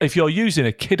 If you're using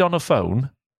a kid on a phone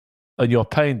and you're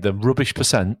paying them rubbish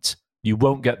 %, you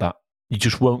won't get that. You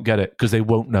just won't get it because they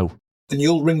won't know. And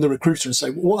you'll ring the recruiter and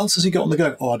say, what else has he got on the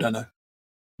go? Oh, I don't know.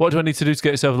 What do I need to do to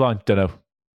get this over the line? Don't know.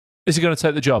 Is he going to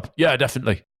take the job? Yeah,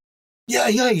 definitely. Yeah,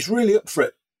 he's really up for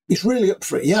it. He's really up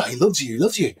for it. Yeah, he loves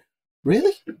you.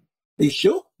 Really? Are you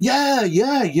sure? Yeah.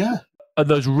 And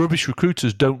those rubbish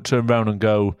recruiters don't turn around and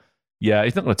go, yeah,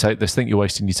 he's not going to take this. Think you're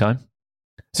wasting your time.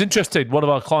 It's interesting. One of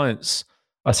our clients,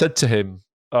 I said to him,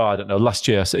 I don't know, last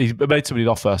year, he made somebody an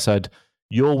offer. I said,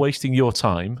 you're wasting your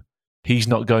time. He's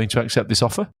not going to accept this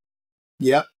offer.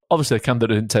 Yeah. Obviously, the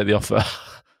candidate didn't take the offer.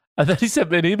 And then he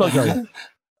sent me an email going,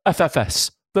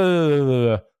 FFS.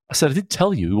 I said, I did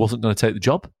tell you he wasn't going to take the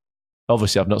job.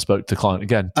 Obviously, I've not spoken to the client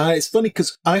again. It's funny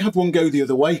because I had one go the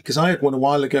other way, because I had one a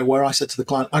while ago where I said to the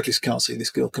client, I just can't see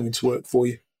this girl coming to work for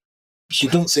you. She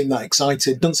doesn't seem that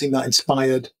excited, doesn't seem that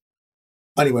inspired.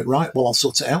 And he went, right, well, I'll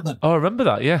sort it out then. Oh, I remember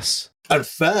that, yes. And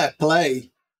fair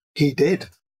play, he did.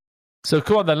 So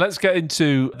come on then, let's get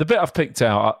into the bit I've picked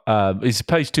out. Is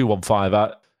page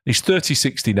 215. It's 30,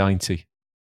 60, 90.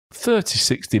 30,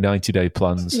 60, 90-day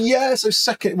plans. Yeah, so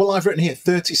second, well, I've written here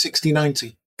 30, 60,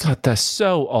 90. God, they're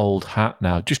so old hat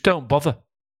now. Just don't bother.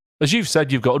 As you've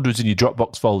said, you've got hundreds in your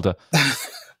Dropbox folder.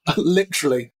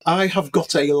 Literally, I have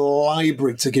got a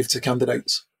library to give to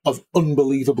candidates of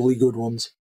unbelievably good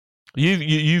ones. You've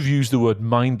used the word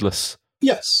mindless.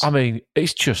 Yes. I mean,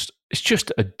 it's just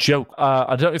a joke.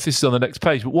 I don't know if this is on the next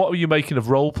page, but what are you making of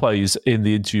role plays in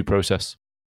the interview process?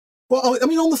 Well, I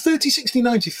mean, on the 30, 60,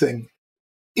 90 thing,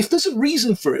 if there's a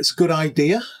reason for it, it's a good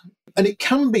idea. And it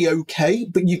can be okay,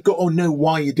 but you've got to know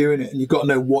why you're doing it, and you've got to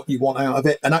know what you want out of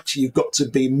it. And actually, you've got to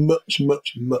be much,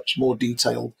 much, much more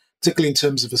detailed, particularly in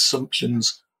terms of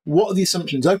assumptions. What are the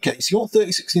assumptions? Okay, so you want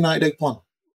 30, 60, 90-day plan.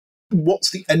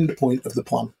 What's the end point of the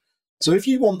plan? So if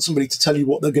you want somebody to tell you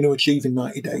what they're going to achieve in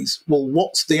 90 days, well,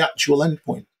 what's the actual end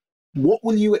point? What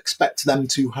will you expect them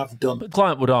to have done? The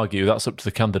client would argue that's up to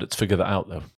the candidate to figure that out,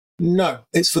 though. No,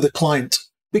 it's for the client,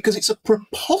 because it's a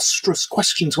preposterous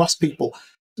question to ask people.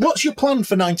 What's your plan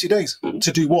for 90 days?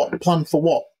 To do what? Plan for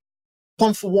what?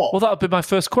 Plan for what? Well, that would be my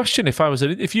first question.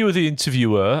 If you were the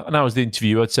interviewer and I was the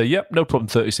interviewer, I'd say, yep, no problem,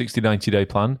 30, 60, 90-day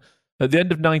plan. At the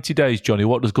end of 90 days, Johnny,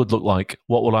 what does good look like?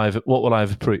 What will I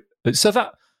have So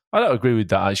that, I don't agree with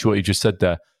that, actually, what you just said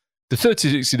there. The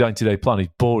 30, 60, 90-day plan is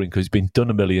boring because it's been done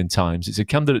a million times. It's a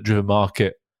candidate-driven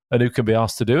market, and who can be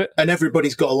asked to do it? And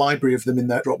everybody's got a library of them in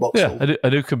their Dropbox. Yeah,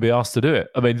 and who can be asked to do it?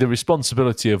 I mean, the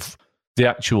responsibility of the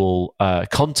actual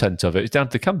content of it is down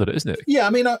to the candidate, isn't it? Yeah, I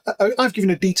mean, I've given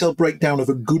a detailed breakdown of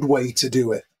a good way to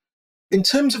do it. In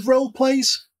terms of role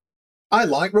plays, I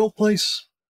like role plays.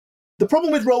 The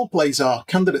problem with role plays are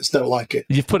candidates don't like it.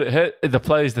 You've put it here, the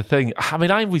play is the thing. I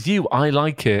mean, I'm with you. I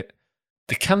like it.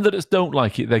 The candidates don't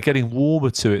like it. They're getting warmer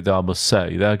to it, though, I must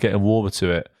say. They're getting warmer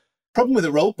to it. Problem with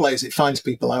a role play is it finds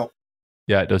people out.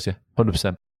 Yeah, it does, yeah.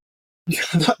 100%.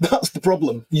 That's the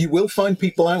problem. You will find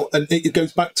people out, and it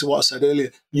goes back to what I said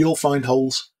earlier. You'll find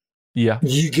holes. Yeah.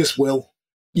 You just will.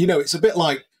 You know, it's a bit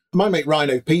like my mate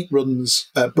Rhino Pete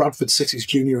runs Bradford City's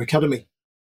junior academy,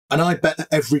 and I bet at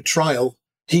every trial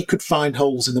he could find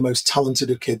holes in the most talented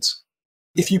of kids.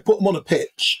 If you put them on a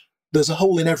pitch, there's a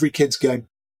hole in every kid's game.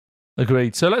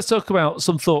 Agreed. So let's talk about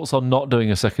some thoughts on not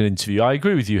doing a second interview. I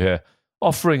agree with you here.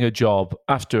 Offering a job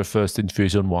after a first interview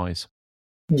is unwise.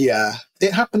 Yeah,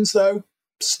 it happens though.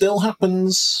 Still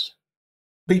happens.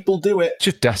 People do it. It's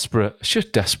just desperate. It's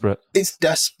just desperate. It's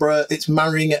desperate. It's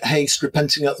marrying at haste,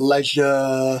 repenting at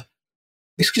leisure.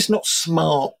 It's just not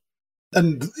smart.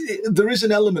 And there is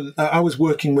an element. I was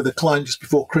working with a client just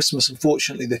before Christmas.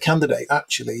 Unfortunately, the candidate,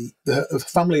 actually, the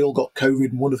family all got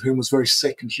COVID, and one of whom was very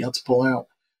sick and she had to pull out.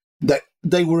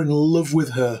 They were in love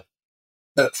with her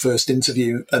at first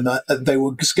interview, and they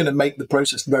were just going to make the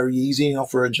process very easy and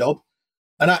offer her a job.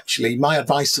 And actually, my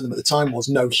advice to them at the time was,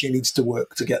 no, she needs to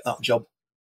work to get that job,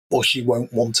 or she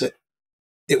won't want it.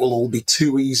 It will all be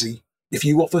too easy. If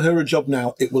you offer her a job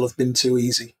now, it will have been too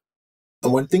easy.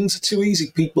 And when things are too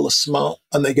easy, people are smart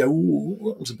and they go, ooh,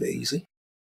 that was a bit easy.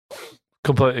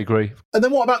 Completely agree. And then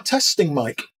what about testing,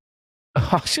 Mike?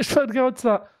 I was just trying to go into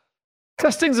that.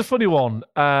 Testing's a funny one.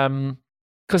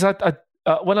 Because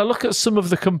when I look at some of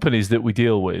the companies that we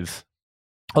deal with,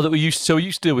 or that we used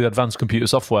to deal with advanced computer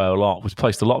software a lot, we've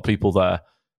placed a lot of people there,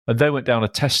 and they went down a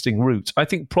testing route. I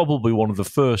think probably one of the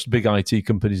first big IT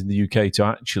companies in the UK to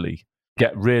actually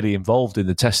get really involved in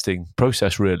the testing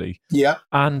process, really. Yeah.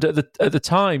 And at the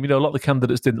time, a lot of the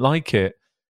candidates didn't like it.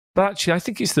 But actually, I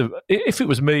think if it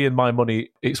was me and my money,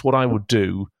 it's what I would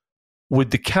do,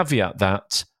 with the caveat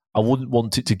that I wouldn't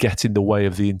want it to get in the way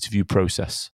of the interview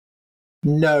process.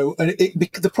 No, and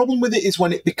the problem with it is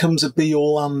when it becomes a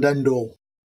be-all and end-all.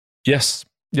 Yes,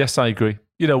 I agree.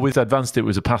 With advanced, it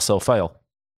was a pass or fail.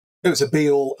 It was a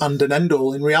be-all and an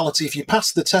end-all. In reality, if you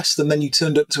passed the test and then you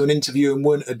turned up to an interview and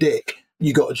weren't a dick,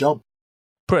 you got a job.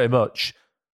 Pretty much.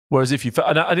 Whereas if you...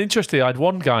 And interestingly, I had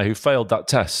one guy who failed that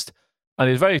test, and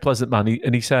he's a very pleasant man,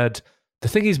 and he said, the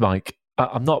thing is, Mike,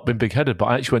 I'm not been big-headed, but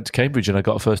I actually went to Cambridge and I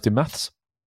got a first in maths.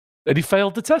 And he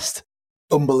failed the test.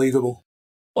 Unbelievable.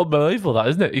 Unbelievable, that,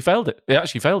 isn't it? He failed it. He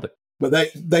actually failed it.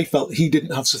 But they felt he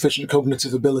didn't have sufficient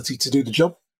cognitive ability to do the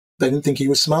job. They didn't think he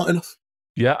was smart enough.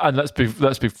 Yeah, and let's be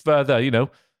fair there,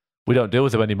 we don't deal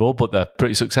with them anymore, but they're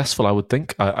pretty successful, I would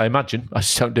think. I imagine. I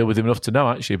just don't deal with them enough to know,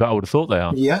 actually, but I would have thought they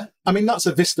are. Yeah. I mean, that's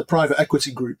a Vista private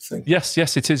equity group thing. Yes,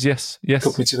 it is, yes.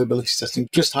 Cognitive ability testing.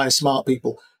 Just hire smart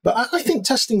people. But I think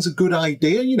testing's a good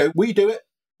idea. We do it.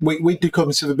 We do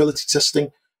cognitive ability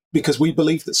testing because we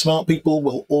believe that smart people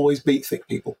will always beat thick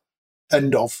people.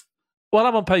 End of. Well,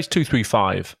 I'm on page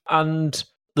 235, and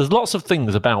there's lots of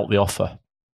things about the offer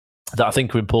that I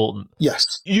think are important.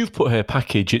 Yes. You've put here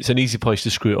package. It's an easy place to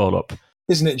screw it all up.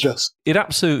 Isn't it just? It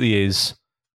absolutely is.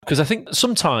 Because I think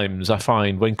sometimes I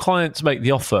find when clients make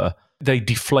the offer, they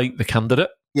deflate the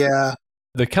candidate. Yeah.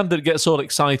 The candidate gets all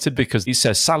excited because it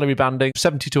says salary banding,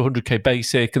 70 to 100k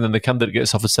basic, and then the candidate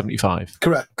gets offered 75.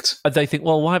 Correct. And they think,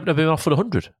 well, why haven't I been offered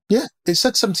 100? Yeah, it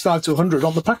said 75 to 100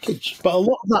 on the package. But a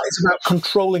lot of that is about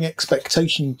controlling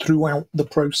expectation throughout the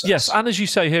process. Yes, and as you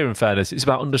say here, in fairness, it's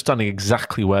about understanding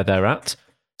exactly where they're at.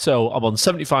 So I'm on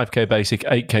 75k basic,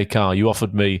 8k car. You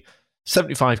offered me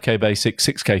 75k basic,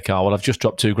 6k car. Well, I've just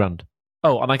dropped $2,000.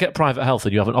 Oh, and I get private health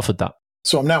and you haven't offered that.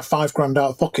 So I'm now $5,000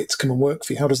 out of pocket to come and work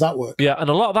for you. How does that work? Yeah, and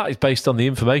a lot of that is based on the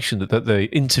information that the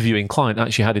interviewing client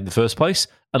actually had in the first place.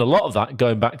 And a lot of that,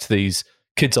 going back to these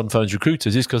kids on phones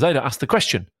recruiters, is because they don't ask the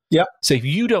question. Yeah. So if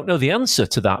you don't know the answer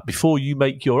to that before you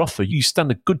make your offer, you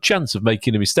stand a good chance of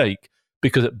making a mistake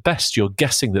because at best you're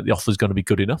guessing that the offer is going to be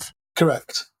good enough.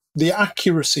 Correct. The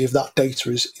accuracy of that data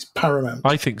is paramount.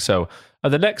 I think so.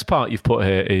 And the next part you've put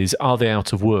here is, are they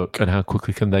out of work and how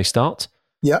quickly can they start?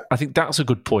 Yeah. I think that's a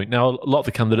good point. Now, a lot of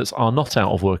the candidates are not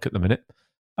out of work at the minute.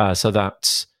 So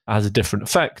that has a different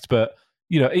effect. But,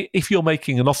 if you're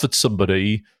making an offer to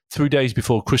somebody 3 days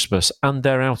before Christmas and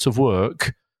they're out of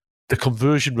work, the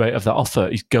conversion rate of that offer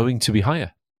is going to be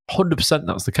higher. 100%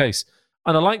 that's the case.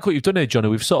 And I like what you've done here, Johnny.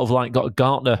 We've sort of like got a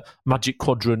Gartner Magic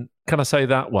Quadrant. Can I say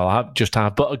that? Well, I just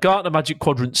have. But a Gartner Magic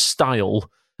Quadrant style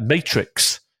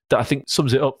matrix that I think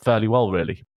sums it up fairly well,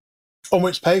 really. On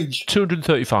which page?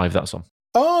 235, that's on.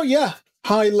 Oh, yeah.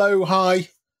 High, low, high.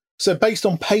 So based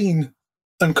on pain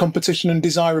and competition and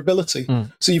desirability.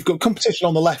 So you've got competition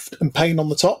on the left and pain on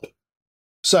the top.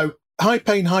 So high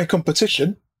pain, high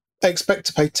competition. Expect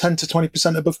to pay 10 to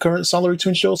 20% above current salary to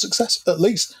ensure success, at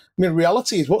least. I mean,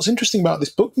 reality is what's interesting about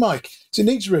this book, Mike, is it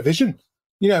needs revision.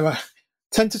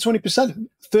 10 to 20%,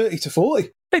 30 to 40.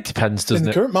 It depends, doesn't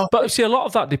it? Current market. But see, a lot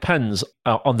of that depends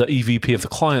on the EVP of the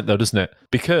client, though, doesn't it?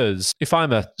 Because if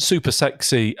I'm a super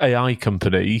sexy AI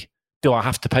company, do I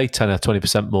have to pay 10 or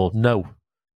 20% more? No.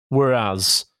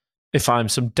 Whereas if I'm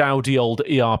some dowdy old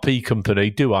ERP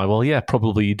company, do I? Well, yeah,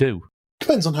 probably you do.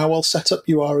 Depends on how well set up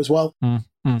you are as well.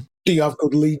 Do you have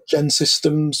good lead gen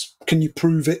systems? Can you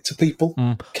prove it to people?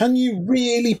 Can you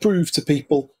really prove to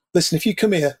people, listen, if you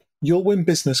come here, you'll win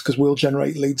business because we'll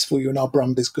generate leads for you and our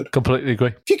brand is good? Completely agree.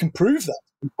 If you can prove that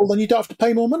to people, then you don't have to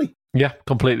pay more money. Yeah,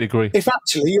 completely agree. If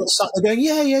actually you're sat there going,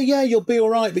 yeah, you'll be all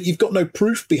right, but you've got no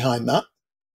proof behind that,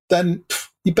 then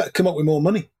you better come up with more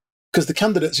money because the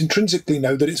candidates intrinsically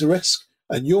know that it's a risk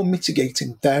and you're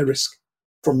mitigating their risk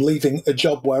from leaving a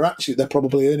job where actually they're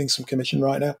probably earning some commission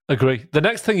right now. Agree. The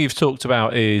next thing you've talked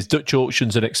about is Dutch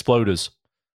auctions and exploders.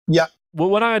 Yeah.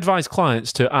 Well, when I advise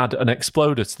clients to add an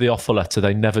exploder to the offer letter,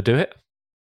 they never do it.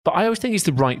 But I always think it's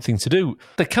the right thing to do.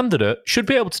 The candidate should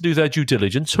be able to do their due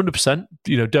diligence, 100%.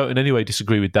 Don't in any way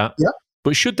disagree with that. Yeah.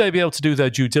 But should they be able to do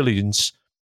their due diligence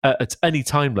at any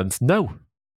time length? No.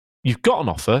 You've got an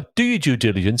offer, do your due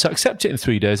diligence, accept it in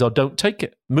 3 days or don't take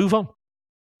it. Move on.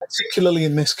 Particularly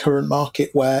in this current market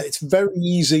where it's very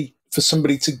easy for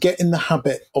somebody to get in the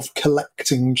habit of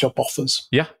collecting job offers.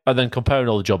 Yeah, and then comparing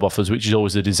all the job offers, which is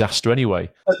always a disaster anyway.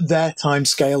 At their time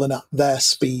scale and at their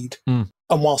speed. And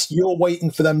whilst you're waiting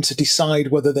for them to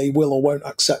decide whether they will or won't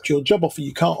accept your job offer,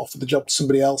 you can't offer the job to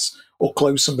somebody else or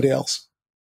close somebody else.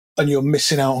 And you're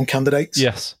missing out on candidates.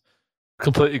 Yes,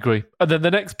 completely agree. And then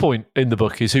the next point in the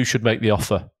book is who should make the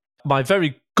offer. My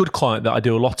very good client that I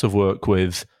do a lot of work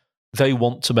with, they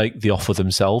want to make the offer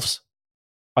themselves.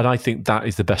 And I think that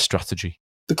is the best strategy.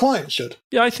 The client should.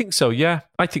 Yeah, I think so. Yeah,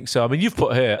 I think so. I mean, you've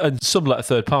put here, and some let a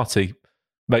third party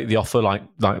make the offer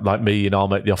like me, and I'll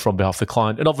make the offer on behalf of the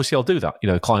client. And obviously I'll do that.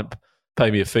 The client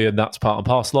pay me a fee and that's part and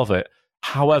parcel of it.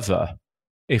 However,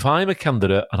 if I'm a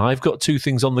candidate and I've got two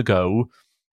things on the go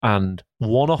and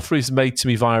one offer is made to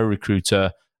me via a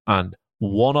recruiter and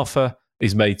one offer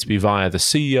is made to me via the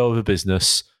CEO of a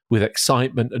business with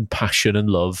excitement and passion and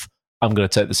love, I'm going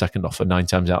to take the second offer 9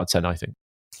 times out of 10, I think.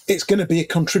 It's going to be a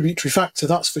contributory factor,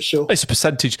 that's for sure. It's a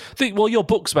percentage. Well, your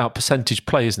book's about percentage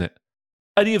play, isn't it?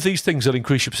 Any of these things will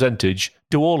increase your percentage.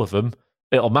 Do all of them,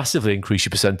 it'll massively increase your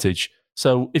percentage.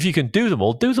 So if you can do them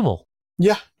all, do them all.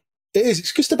 Yeah, it is.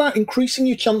 It's just about increasing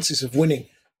your chances of winning,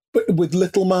 but with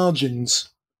little margins.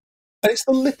 And it's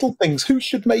the little things. Who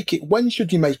should make it? When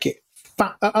should you make it?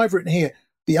 I've written here,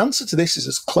 the answer to this is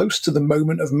as close to the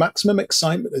moment of maximum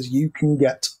excitement as you can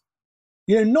get.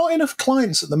 Not enough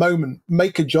clients at the moment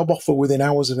make a job offer within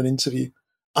hours of an interview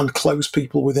and close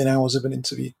people within hours of an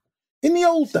interview. In the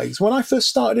old days, when I first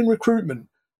started in recruitment,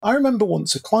 I remember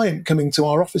once a client coming to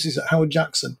our offices at Howard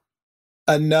Jackson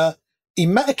and he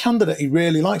met a candidate he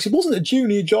really liked. It wasn't a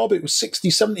junior job. It was 60,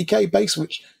 70K base,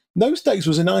 which in those days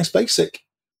was a nice basic.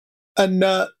 And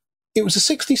it was a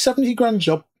 60, 70 grand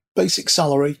job, basic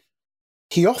salary.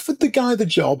 He offered the guy the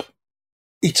job.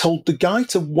 He told the guy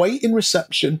to wait in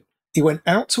reception. He went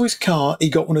out to his car. He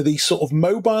got one of these sort of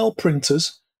mobile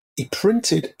printers. He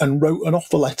printed and wrote an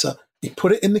offer letter. He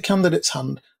put it in the candidate's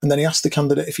hand, and then he asked the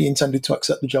candidate if he intended to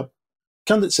accept the job.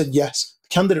 The candidate said yes. The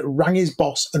candidate rang his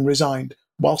boss and resigned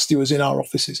whilst he was in our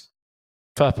offices.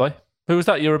 Fair play. Who was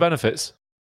that? Eurobenefits?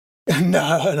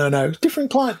 No. Different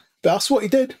client. But that's what he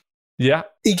did. Yeah.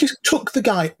 He just took the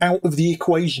guy out of the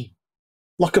equation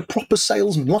like a proper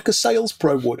salesman, like a sales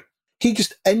pro would. He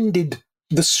just ended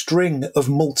the string of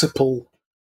multiple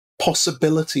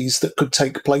possibilities that could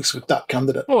take place with that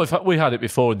candidate. Well, we had it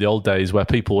before in the old days where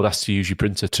people would ask to use your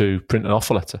printer to print an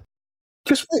offer letter.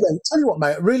 Just wait there. Tell you what,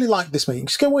 mate, I really like this meeting.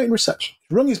 Just go wait in reception.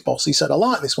 He rung his boss. He said, I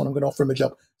like this one. I'm going to offer him a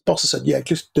job. His boss said, yeah,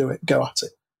 just do it. Go at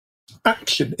it.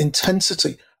 Action,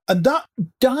 intensity. And that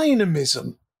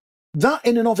dynamism, that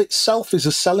in and of itself is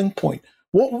a selling point.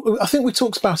 I think we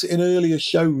talked about it in earlier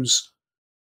shows.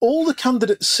 all the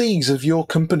candidate sees of your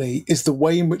company is the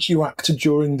way in which you act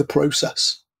during the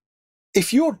process.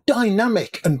 If you're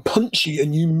dynamic and punchy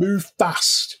and you move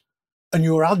fast and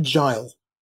you're agile,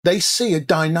 they see a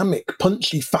dynamic,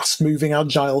 punchy, fast-moving,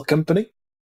 agile company.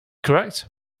 Correct.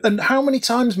 And how many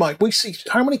times, Mike,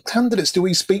 how many candidates do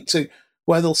we speak to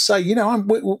where they'll say,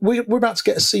 we're about to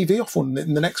get a CV off one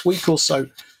in the next week or so.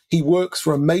 He works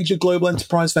for a major global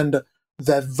enterprise vendor.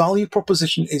 Their value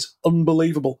proposition is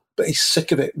unbelievable, but he's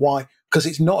sick of it. Why? Because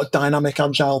it's not a dynamic,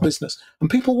 agile business. And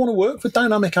people want to work for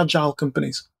dynamic, agile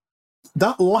companies.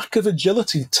 That lack of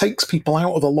agility takes people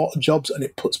out of a lot of jobs and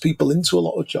it puts people into a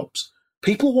lot of jobs.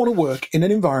 People want to work in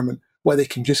an environment where they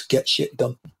can just get shit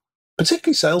done,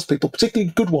 particularly salespeople,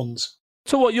 particularly good ones.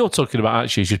 So what you're talking about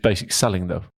actually is just basic selling,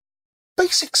 though.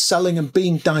 Basic selling and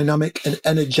being dynamic and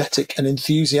energetic and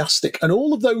enthusiastic and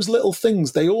all of those little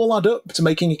things, they all add up to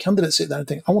making a candidate sit there and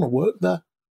think, I want to work there.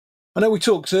 I know we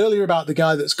talked earlier about the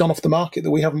guy that's gone off the market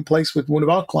that we haven't placed with one of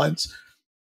our clients.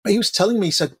 He was telling me,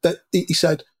 he said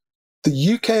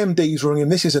the UK MD is running,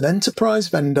 and this is an enterprise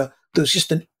vendor. There's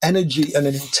just an energy and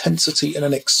an intensity and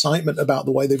an excitement about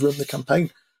the way they've run the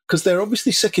campaign because they're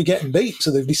obviously sick of getting beat,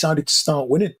 so they've decided to start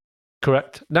winning.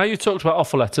 Correct. Now you talked about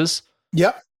offer letters.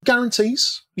 Yeah.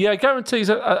 Guarantees. Yeah, guarantees.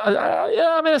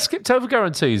 I skipped over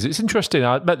guarantees. It's interesting.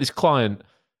 I met this client,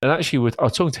 and actually I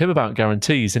was talking to him about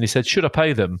guarantees, and he said, should I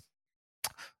pay them?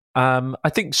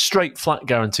 I think straight, flat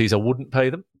guarantees, I wouldn't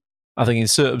pay them. I think in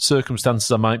certain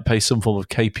circumstances, I might pay some form of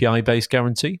KPI-based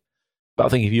guarantee. But I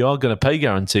think if you are going to pay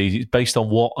guarantees, it's based on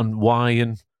what and why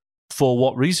and for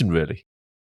what reason, really.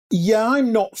 Yeah,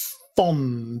 I'm not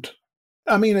fond.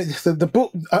 I mean, the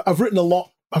book, I've written a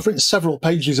lot. I've written several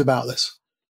pages about this.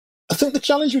 I think the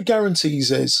challenge with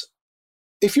guarantees is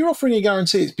if you're offering a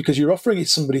guarantee, it's because you're offering it to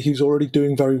somebody who's already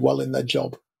doing very well in their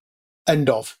job. End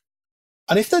of.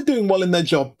 And if they're doing well in their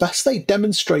job, best they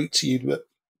demonstrate to you that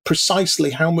precisely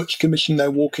how much commission they're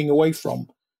walking away from,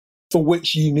 for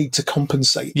which you need to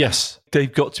compensate. Yes,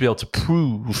 they've got to be able to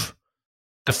prove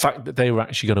the fact that they were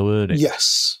actually going to earn it.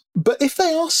 Yes. But if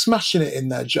they are smashing it in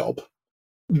their job,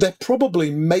 they're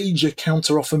probably major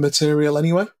counteroffer material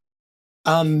anyway.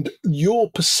 And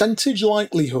your percentage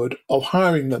likelihood of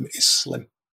hiring them is slim.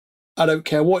 I don't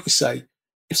care what you say.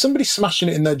 If somebody's smashing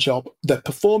it in their job, they're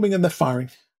performing and they're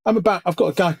firing. I've got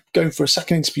a guy going for a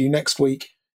second interview next week.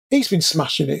 He's been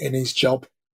smashing it in his job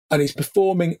and he's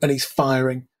performing and he's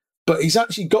firing. But he's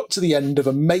actually got to the end of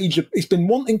he's been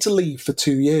wanting to leave for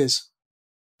 2 years.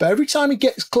 But every time he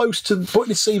gets close to putting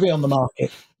his CV on the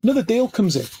market, another deal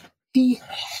comes in. He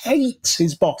hates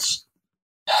his boss.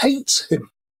 Hates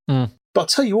him. Mm. But I'll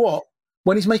tell you what,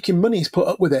 when he's making money, he's put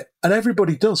up with it. And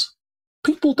everybody does.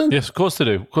 People do. Yes, of course they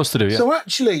do. Of course they do, yeah. So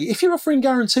actually, if you're offering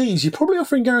guarantees, you're probably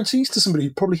offering guarantees to somebody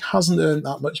who probably hasn't earned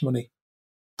that much money.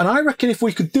 And I reckon if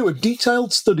we could do a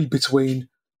detailed study between,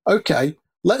 okay,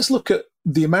 let's look at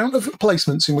the amount of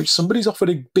placements in which somebody's offered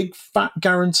a big fat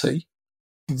guarantee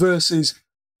versus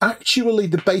actually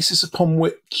the basis upon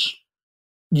which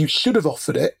you should have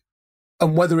offered it,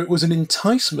 and whether it was an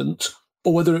enticement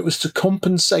or whether it was to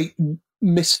compensate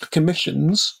missed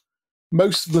commissions.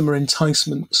 Most of them are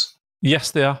enticements. Yes,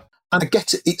 they are. And I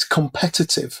get it, it's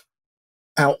competitive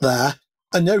out there.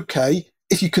 And okay,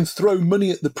 if you can throw money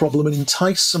at the problem and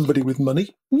entice somebody with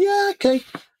money, yeah, okay.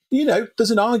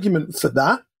 There's an argument for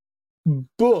that.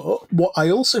 But what I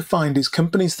also find is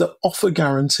companies that offer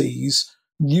guarantees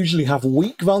usually have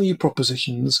weak value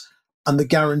propositions, and the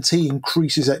guarantee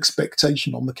increases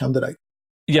expectation on the candidate.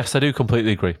 Yes, I do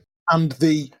completely agree. And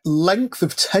the length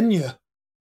of tenure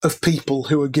of people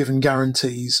who are given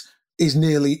guarantees is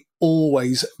nearly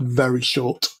always very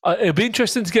short. It'd be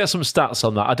interesting to get some stats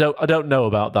on that. I don't know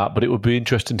about that, but it would be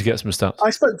interesting to get some stats. I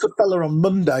spoke to a fella on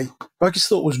Monday who I just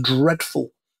thought was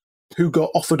dreadful, who got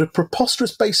offered a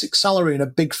preposterous basic salary and a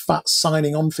big fat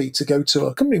signing on fee to go to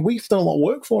a company we've done a lot of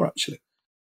work for, actually.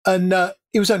 And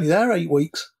he was only there 8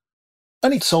 weeks.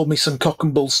 And he told me some cock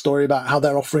and bull story about how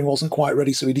their offering wasn't quite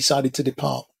ready, so he decided to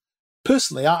depart.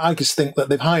 Personally, I just think that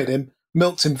they've hired him,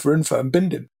 milked him for info and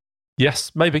binned him.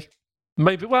 Yes, maybe.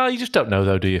 Well, you just don't know,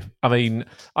 though, do you? I mean,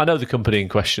 I know the company in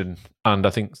question, and I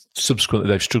think subsequently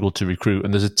they've struggled to recruit,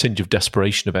 and there's a tinge of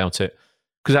desperation about it,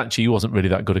 because actually he wasn't really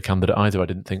that good a candidate either, I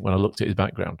didn't think, when I looked at his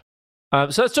background.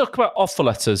 So let's talk about offer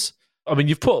letters. I mean,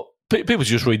 people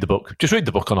just read the book. Just read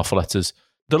the book on offer letters.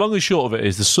 The long and short of it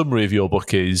is, the summary of your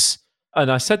book is, and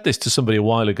I said this to somebody a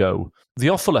while ago, the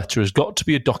offer letter has got to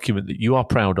be a document that you are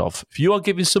proud of. If you are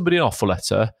giving somebody an offer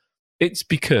letter, it's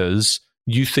because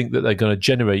you think that they're going to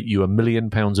generate you £1 million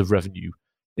of revenue.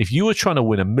 If you were trying to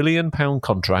win £1 million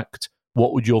contract,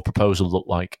 what would your proposal look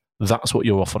like? That's what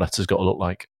your offer letter's got to look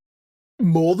like.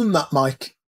 More than that,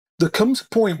 Mike. there comes a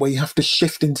point where you have to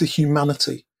shift into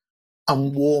humanity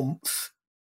and warmth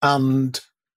and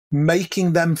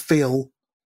making them feel.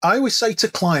 I always say to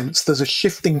clients, there's a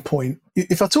shifting point.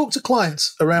 If I talk to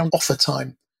clients around offer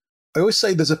time, I always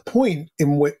say there's a point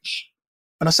in which,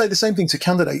 and I say the same thing to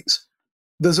candidates,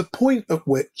 there's a point at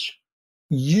which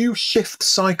you shift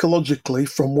psychologically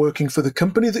from working for the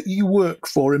company that you work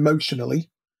for emotionally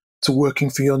to working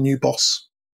for your new boss.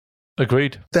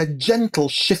 Agreed. They're gentle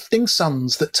shifting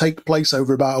sands that take place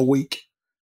over about a week.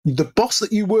 The boss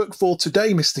that you work for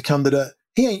today, Mr. Candidate,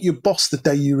 he ain't your boss the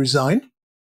day you resign.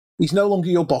 He's no longer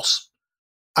your boss.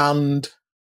 And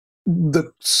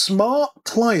the smart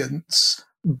clients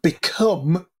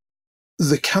become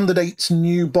the candidate's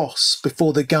new boss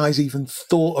before the guy's even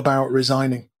thought about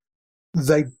resigning.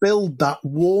 They build that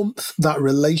warmth, that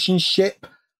relationship,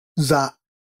 that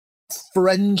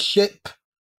friendship,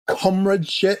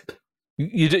 comradeship.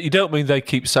 You don't mean they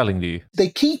keep selling, do you? They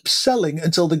keep selling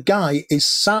until the guy is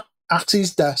sat at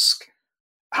his desk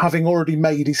having already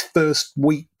made his first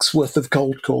week's worth of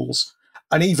cold calls.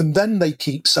 And even then they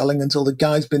keep selling until the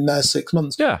guy's been there 6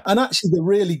 months. Yeah. And actually the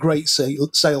really great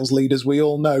sales leaders, we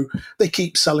all know, they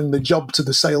keep selling the job to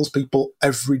the salespeople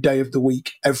every day of the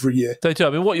week, every year. They do. I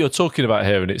mean, what you're talking about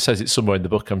here, and it says it somewhere in the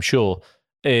book, I'm sure,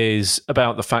 is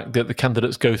about the fact that the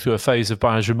candidates go through a phase of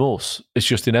buyer's remorse. It's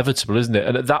just inevitable, isn't it?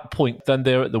 And at that point, then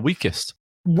they're at the weakest.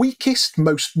 Weakest,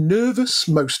 most nervous,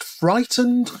 most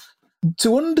frightened.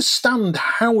 To understand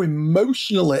how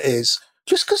emotional it is,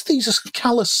 just because these are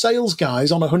callous sales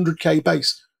guys on a 100k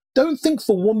base, don't think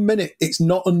for 1 minute it's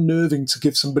not unnerving to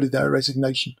give somebody their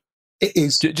resignation. It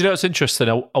is. Do you know what's interesting?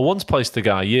 I once placed a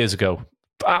guy years ago,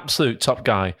 absolute top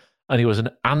guy, and he was an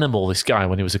animal, this guy,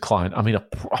 when he was a client. I mean, a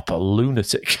proper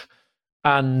lunatic.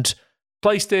 And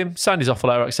placed him, signed his offer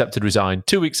letter, accepted, resigned.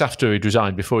 2 weeks after he'd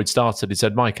resigned, before he'd started, he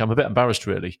said, Mike, I'm a bit embarrassed,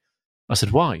 really. I said,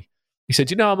 why? He said,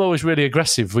 you know, I'm always really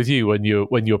aggressive with you when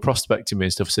you're prospecting me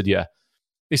and stuff. I said, yeah.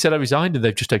 He said, I resigned and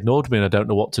they've just ignored me and I don't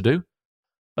know what to do.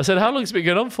 I said, how long has it been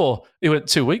going on for? He went,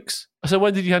 2 weeks. I said,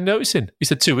 when did you hand notice in? He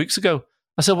said, 2 weeks ago.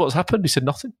 I said, what's happened? He said,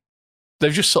 nothing.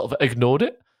 They've just sort of ignored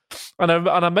it. And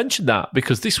I mentioned that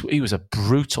because he was a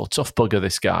brutal, tough bugger,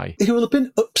 this guy. He will have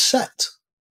been upset.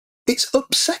 It's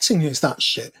upsetting, is that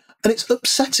shit. And it's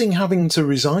upsetting having to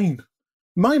resign.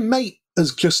 My mate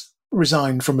has just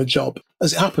resigned from a job,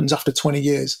 as it happens after 20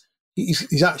 years.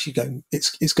 He's actually going,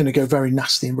 it's going to go very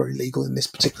nasty and very legal in this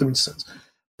particular instance.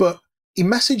 But he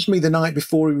messaged me the night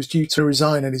before he was due to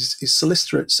resign, and his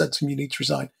solicitor had said to him, you need to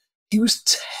resign. He was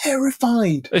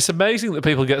terrified. It's amazing that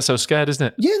people get so scared, isn't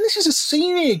it? Yeah, this is a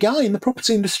senior guy in the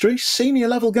property industry, senior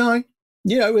level guy.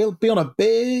 You know, he'll be on a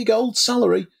big old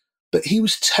salary, but he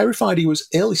was terrified. He was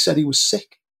ill. He said he was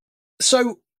sick.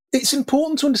 So it's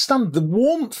important to understand the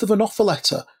warmth of an offer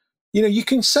letter. You know, you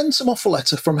can send some offer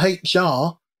letter from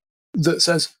HR that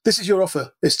says, this is your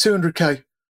offer, it's 200k,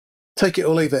 take it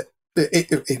or leave it,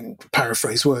 in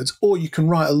paraphrase words, or you can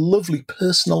write a lovely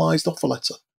personalised offer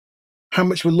letter. How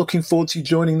much we're looking forward to you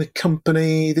joining the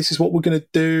company, this is what we're going to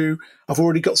do, I've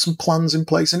already got some plans in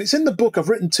place, and it's in the book. I've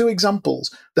written 2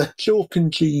 examples. They're chalk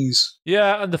and cheese.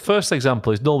 Yeah, and the first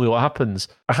example is normally what happens.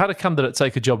 I had a candidate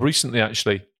take a job recently,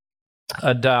 actually,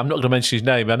 and I'm not going to mention his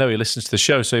name. I know he listens to the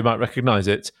show, so he might recognise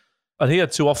it. And he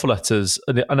had 2 offer letters,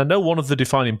 and I know one of the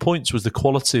defining points was the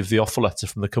quality of the offer letter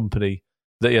from the company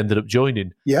that he ended up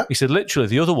joining. Yeah. He said, literally,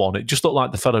 the other one, it just looked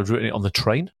like the fellow had written it on the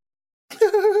train.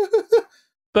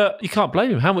 But you can't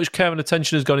blame him. How much care and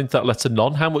attention has gone into that letter?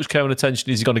 None. How much care and attention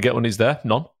is he going to get when he's there?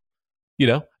 None. You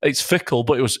know, it's fickle,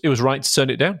 but it was right to turn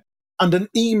it down. And an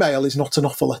email is not an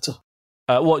offer letter.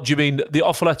 What, do you mean the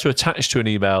offer letter attached to an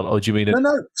email, or do you mean...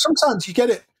 No. Sometimes you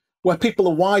get it where people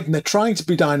are wide and they're trying to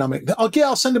be dynamic.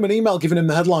 I'll send him an email giving him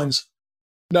the headlines.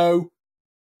 No,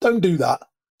 don't do that.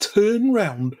 Turn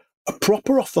round a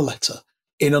proper offer letter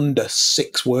in under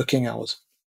 6 working hours.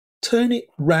 Turn it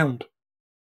round.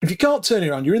 If you can't turn it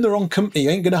around, you're in the wrong company.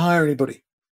 You ain't going to hire anybody.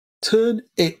 Turn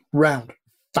it round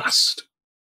fast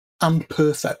and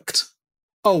perfect.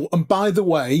 Oh, and by the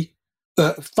way,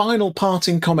 final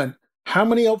parting comment. How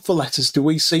many offer letters do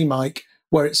we see, Mike,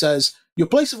 where it says, your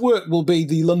place of work will be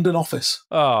the London office?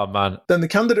 Oh, man. Then the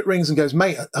candidate rings and goes,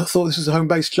 mate, I thought this was a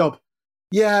home-based job.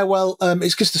 Yeah, well,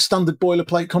 it's just a standard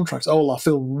boilerplate contract. Oh, well, I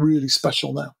feel really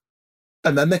special now.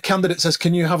 And then the candidate says,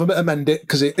 can you amend it?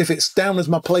 Because if it's down as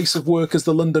my place of work as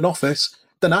the London office,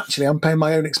 then actually I'm paying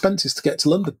my own expenses to get to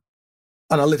London.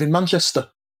 And I live in Manchester.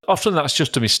 Often that's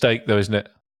just a mistake, though, isn't it?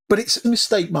 But it's a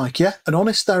mistake, Mike, yeah? An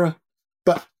honest error.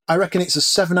 But I reckon it's a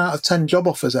 7 out of 10 job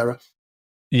offers error.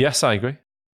 Yes, I agree.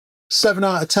 7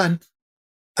 out of 10.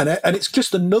 And it's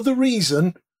just another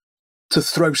reason to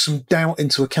throw some doubt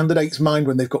into a candidate's mind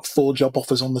when they've got 4 job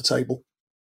offers on the table.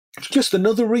 It's just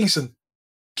another reason.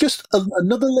 Just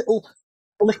another little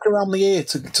flick around the ear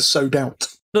to sow doubt.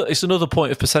 No, it's another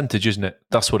point of percentage, isn't it?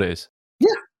 That's what it is. Yeah.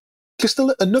 Just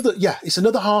another, it's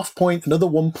another half point, another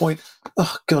 1 point.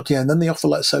 Oh, God, yeah. And then the offer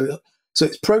letter. So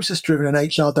it's process driven and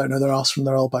HR don't know their arse from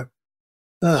their elbow.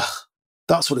 Ugh.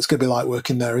 That's what it's going to be like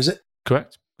working there, is it?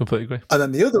 Correct. Completely agree. And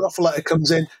then the other offer letter comes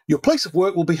in. Your place of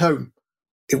work will be home.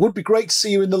 It would be great to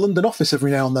see you in the London office every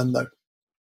now and then, though.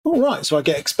 All right. So I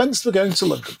get expensed for going to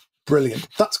London. Brilliant.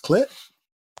 That's clear.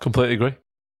 Completely agree.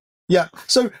 Yeah.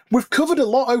 So we've covered a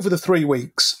lot over the 3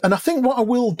 weeks. And I think what I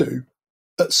will do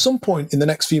at some point in the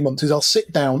next few months is I'll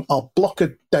sit down, I'll block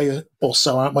a day or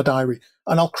so out my diary,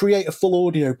 and I'll create a full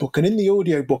audio book. And in the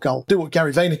audio book, I'll do what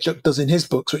Gary Vaynerchuk does in his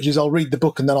books, which is I'll read the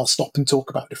book and then I'll stop and talk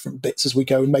about different bits as we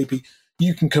go. And maybe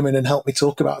you can come in and help me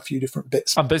talk about a few different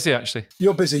bits. I'm busy, actually.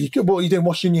 You're busy. What are you doing,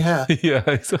 washing your hair? Yeah,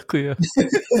 exactly.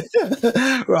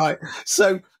 Yeah. Right.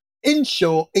 So in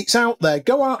short, it's out there.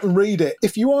 Go out and read it.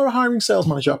 If you are a hiring sales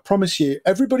manager, I promise you,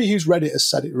 everybody who's read it has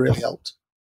said it really helped.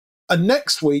 And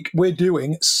next week, we're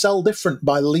doing Sell Different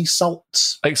by Lee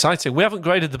Saltz. Exciting. We haven't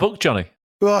graded the book, Johnny.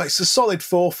 Right, it's a solid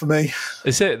 4 for me.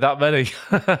 Is it that many?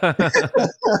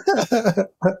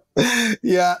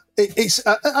 Yeah, it's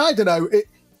I don't know.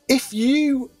 If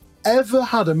you ever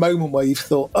had a moment where you've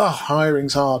thought, oh,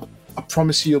 hiring's hard, I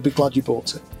promise you, you'll be glad you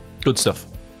bought it. Good stuff.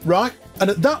 Right, and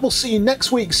at that, we'll see you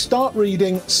next week. Start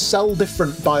reading Sell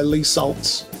Different by Lee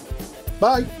Saltz.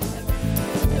 Bye.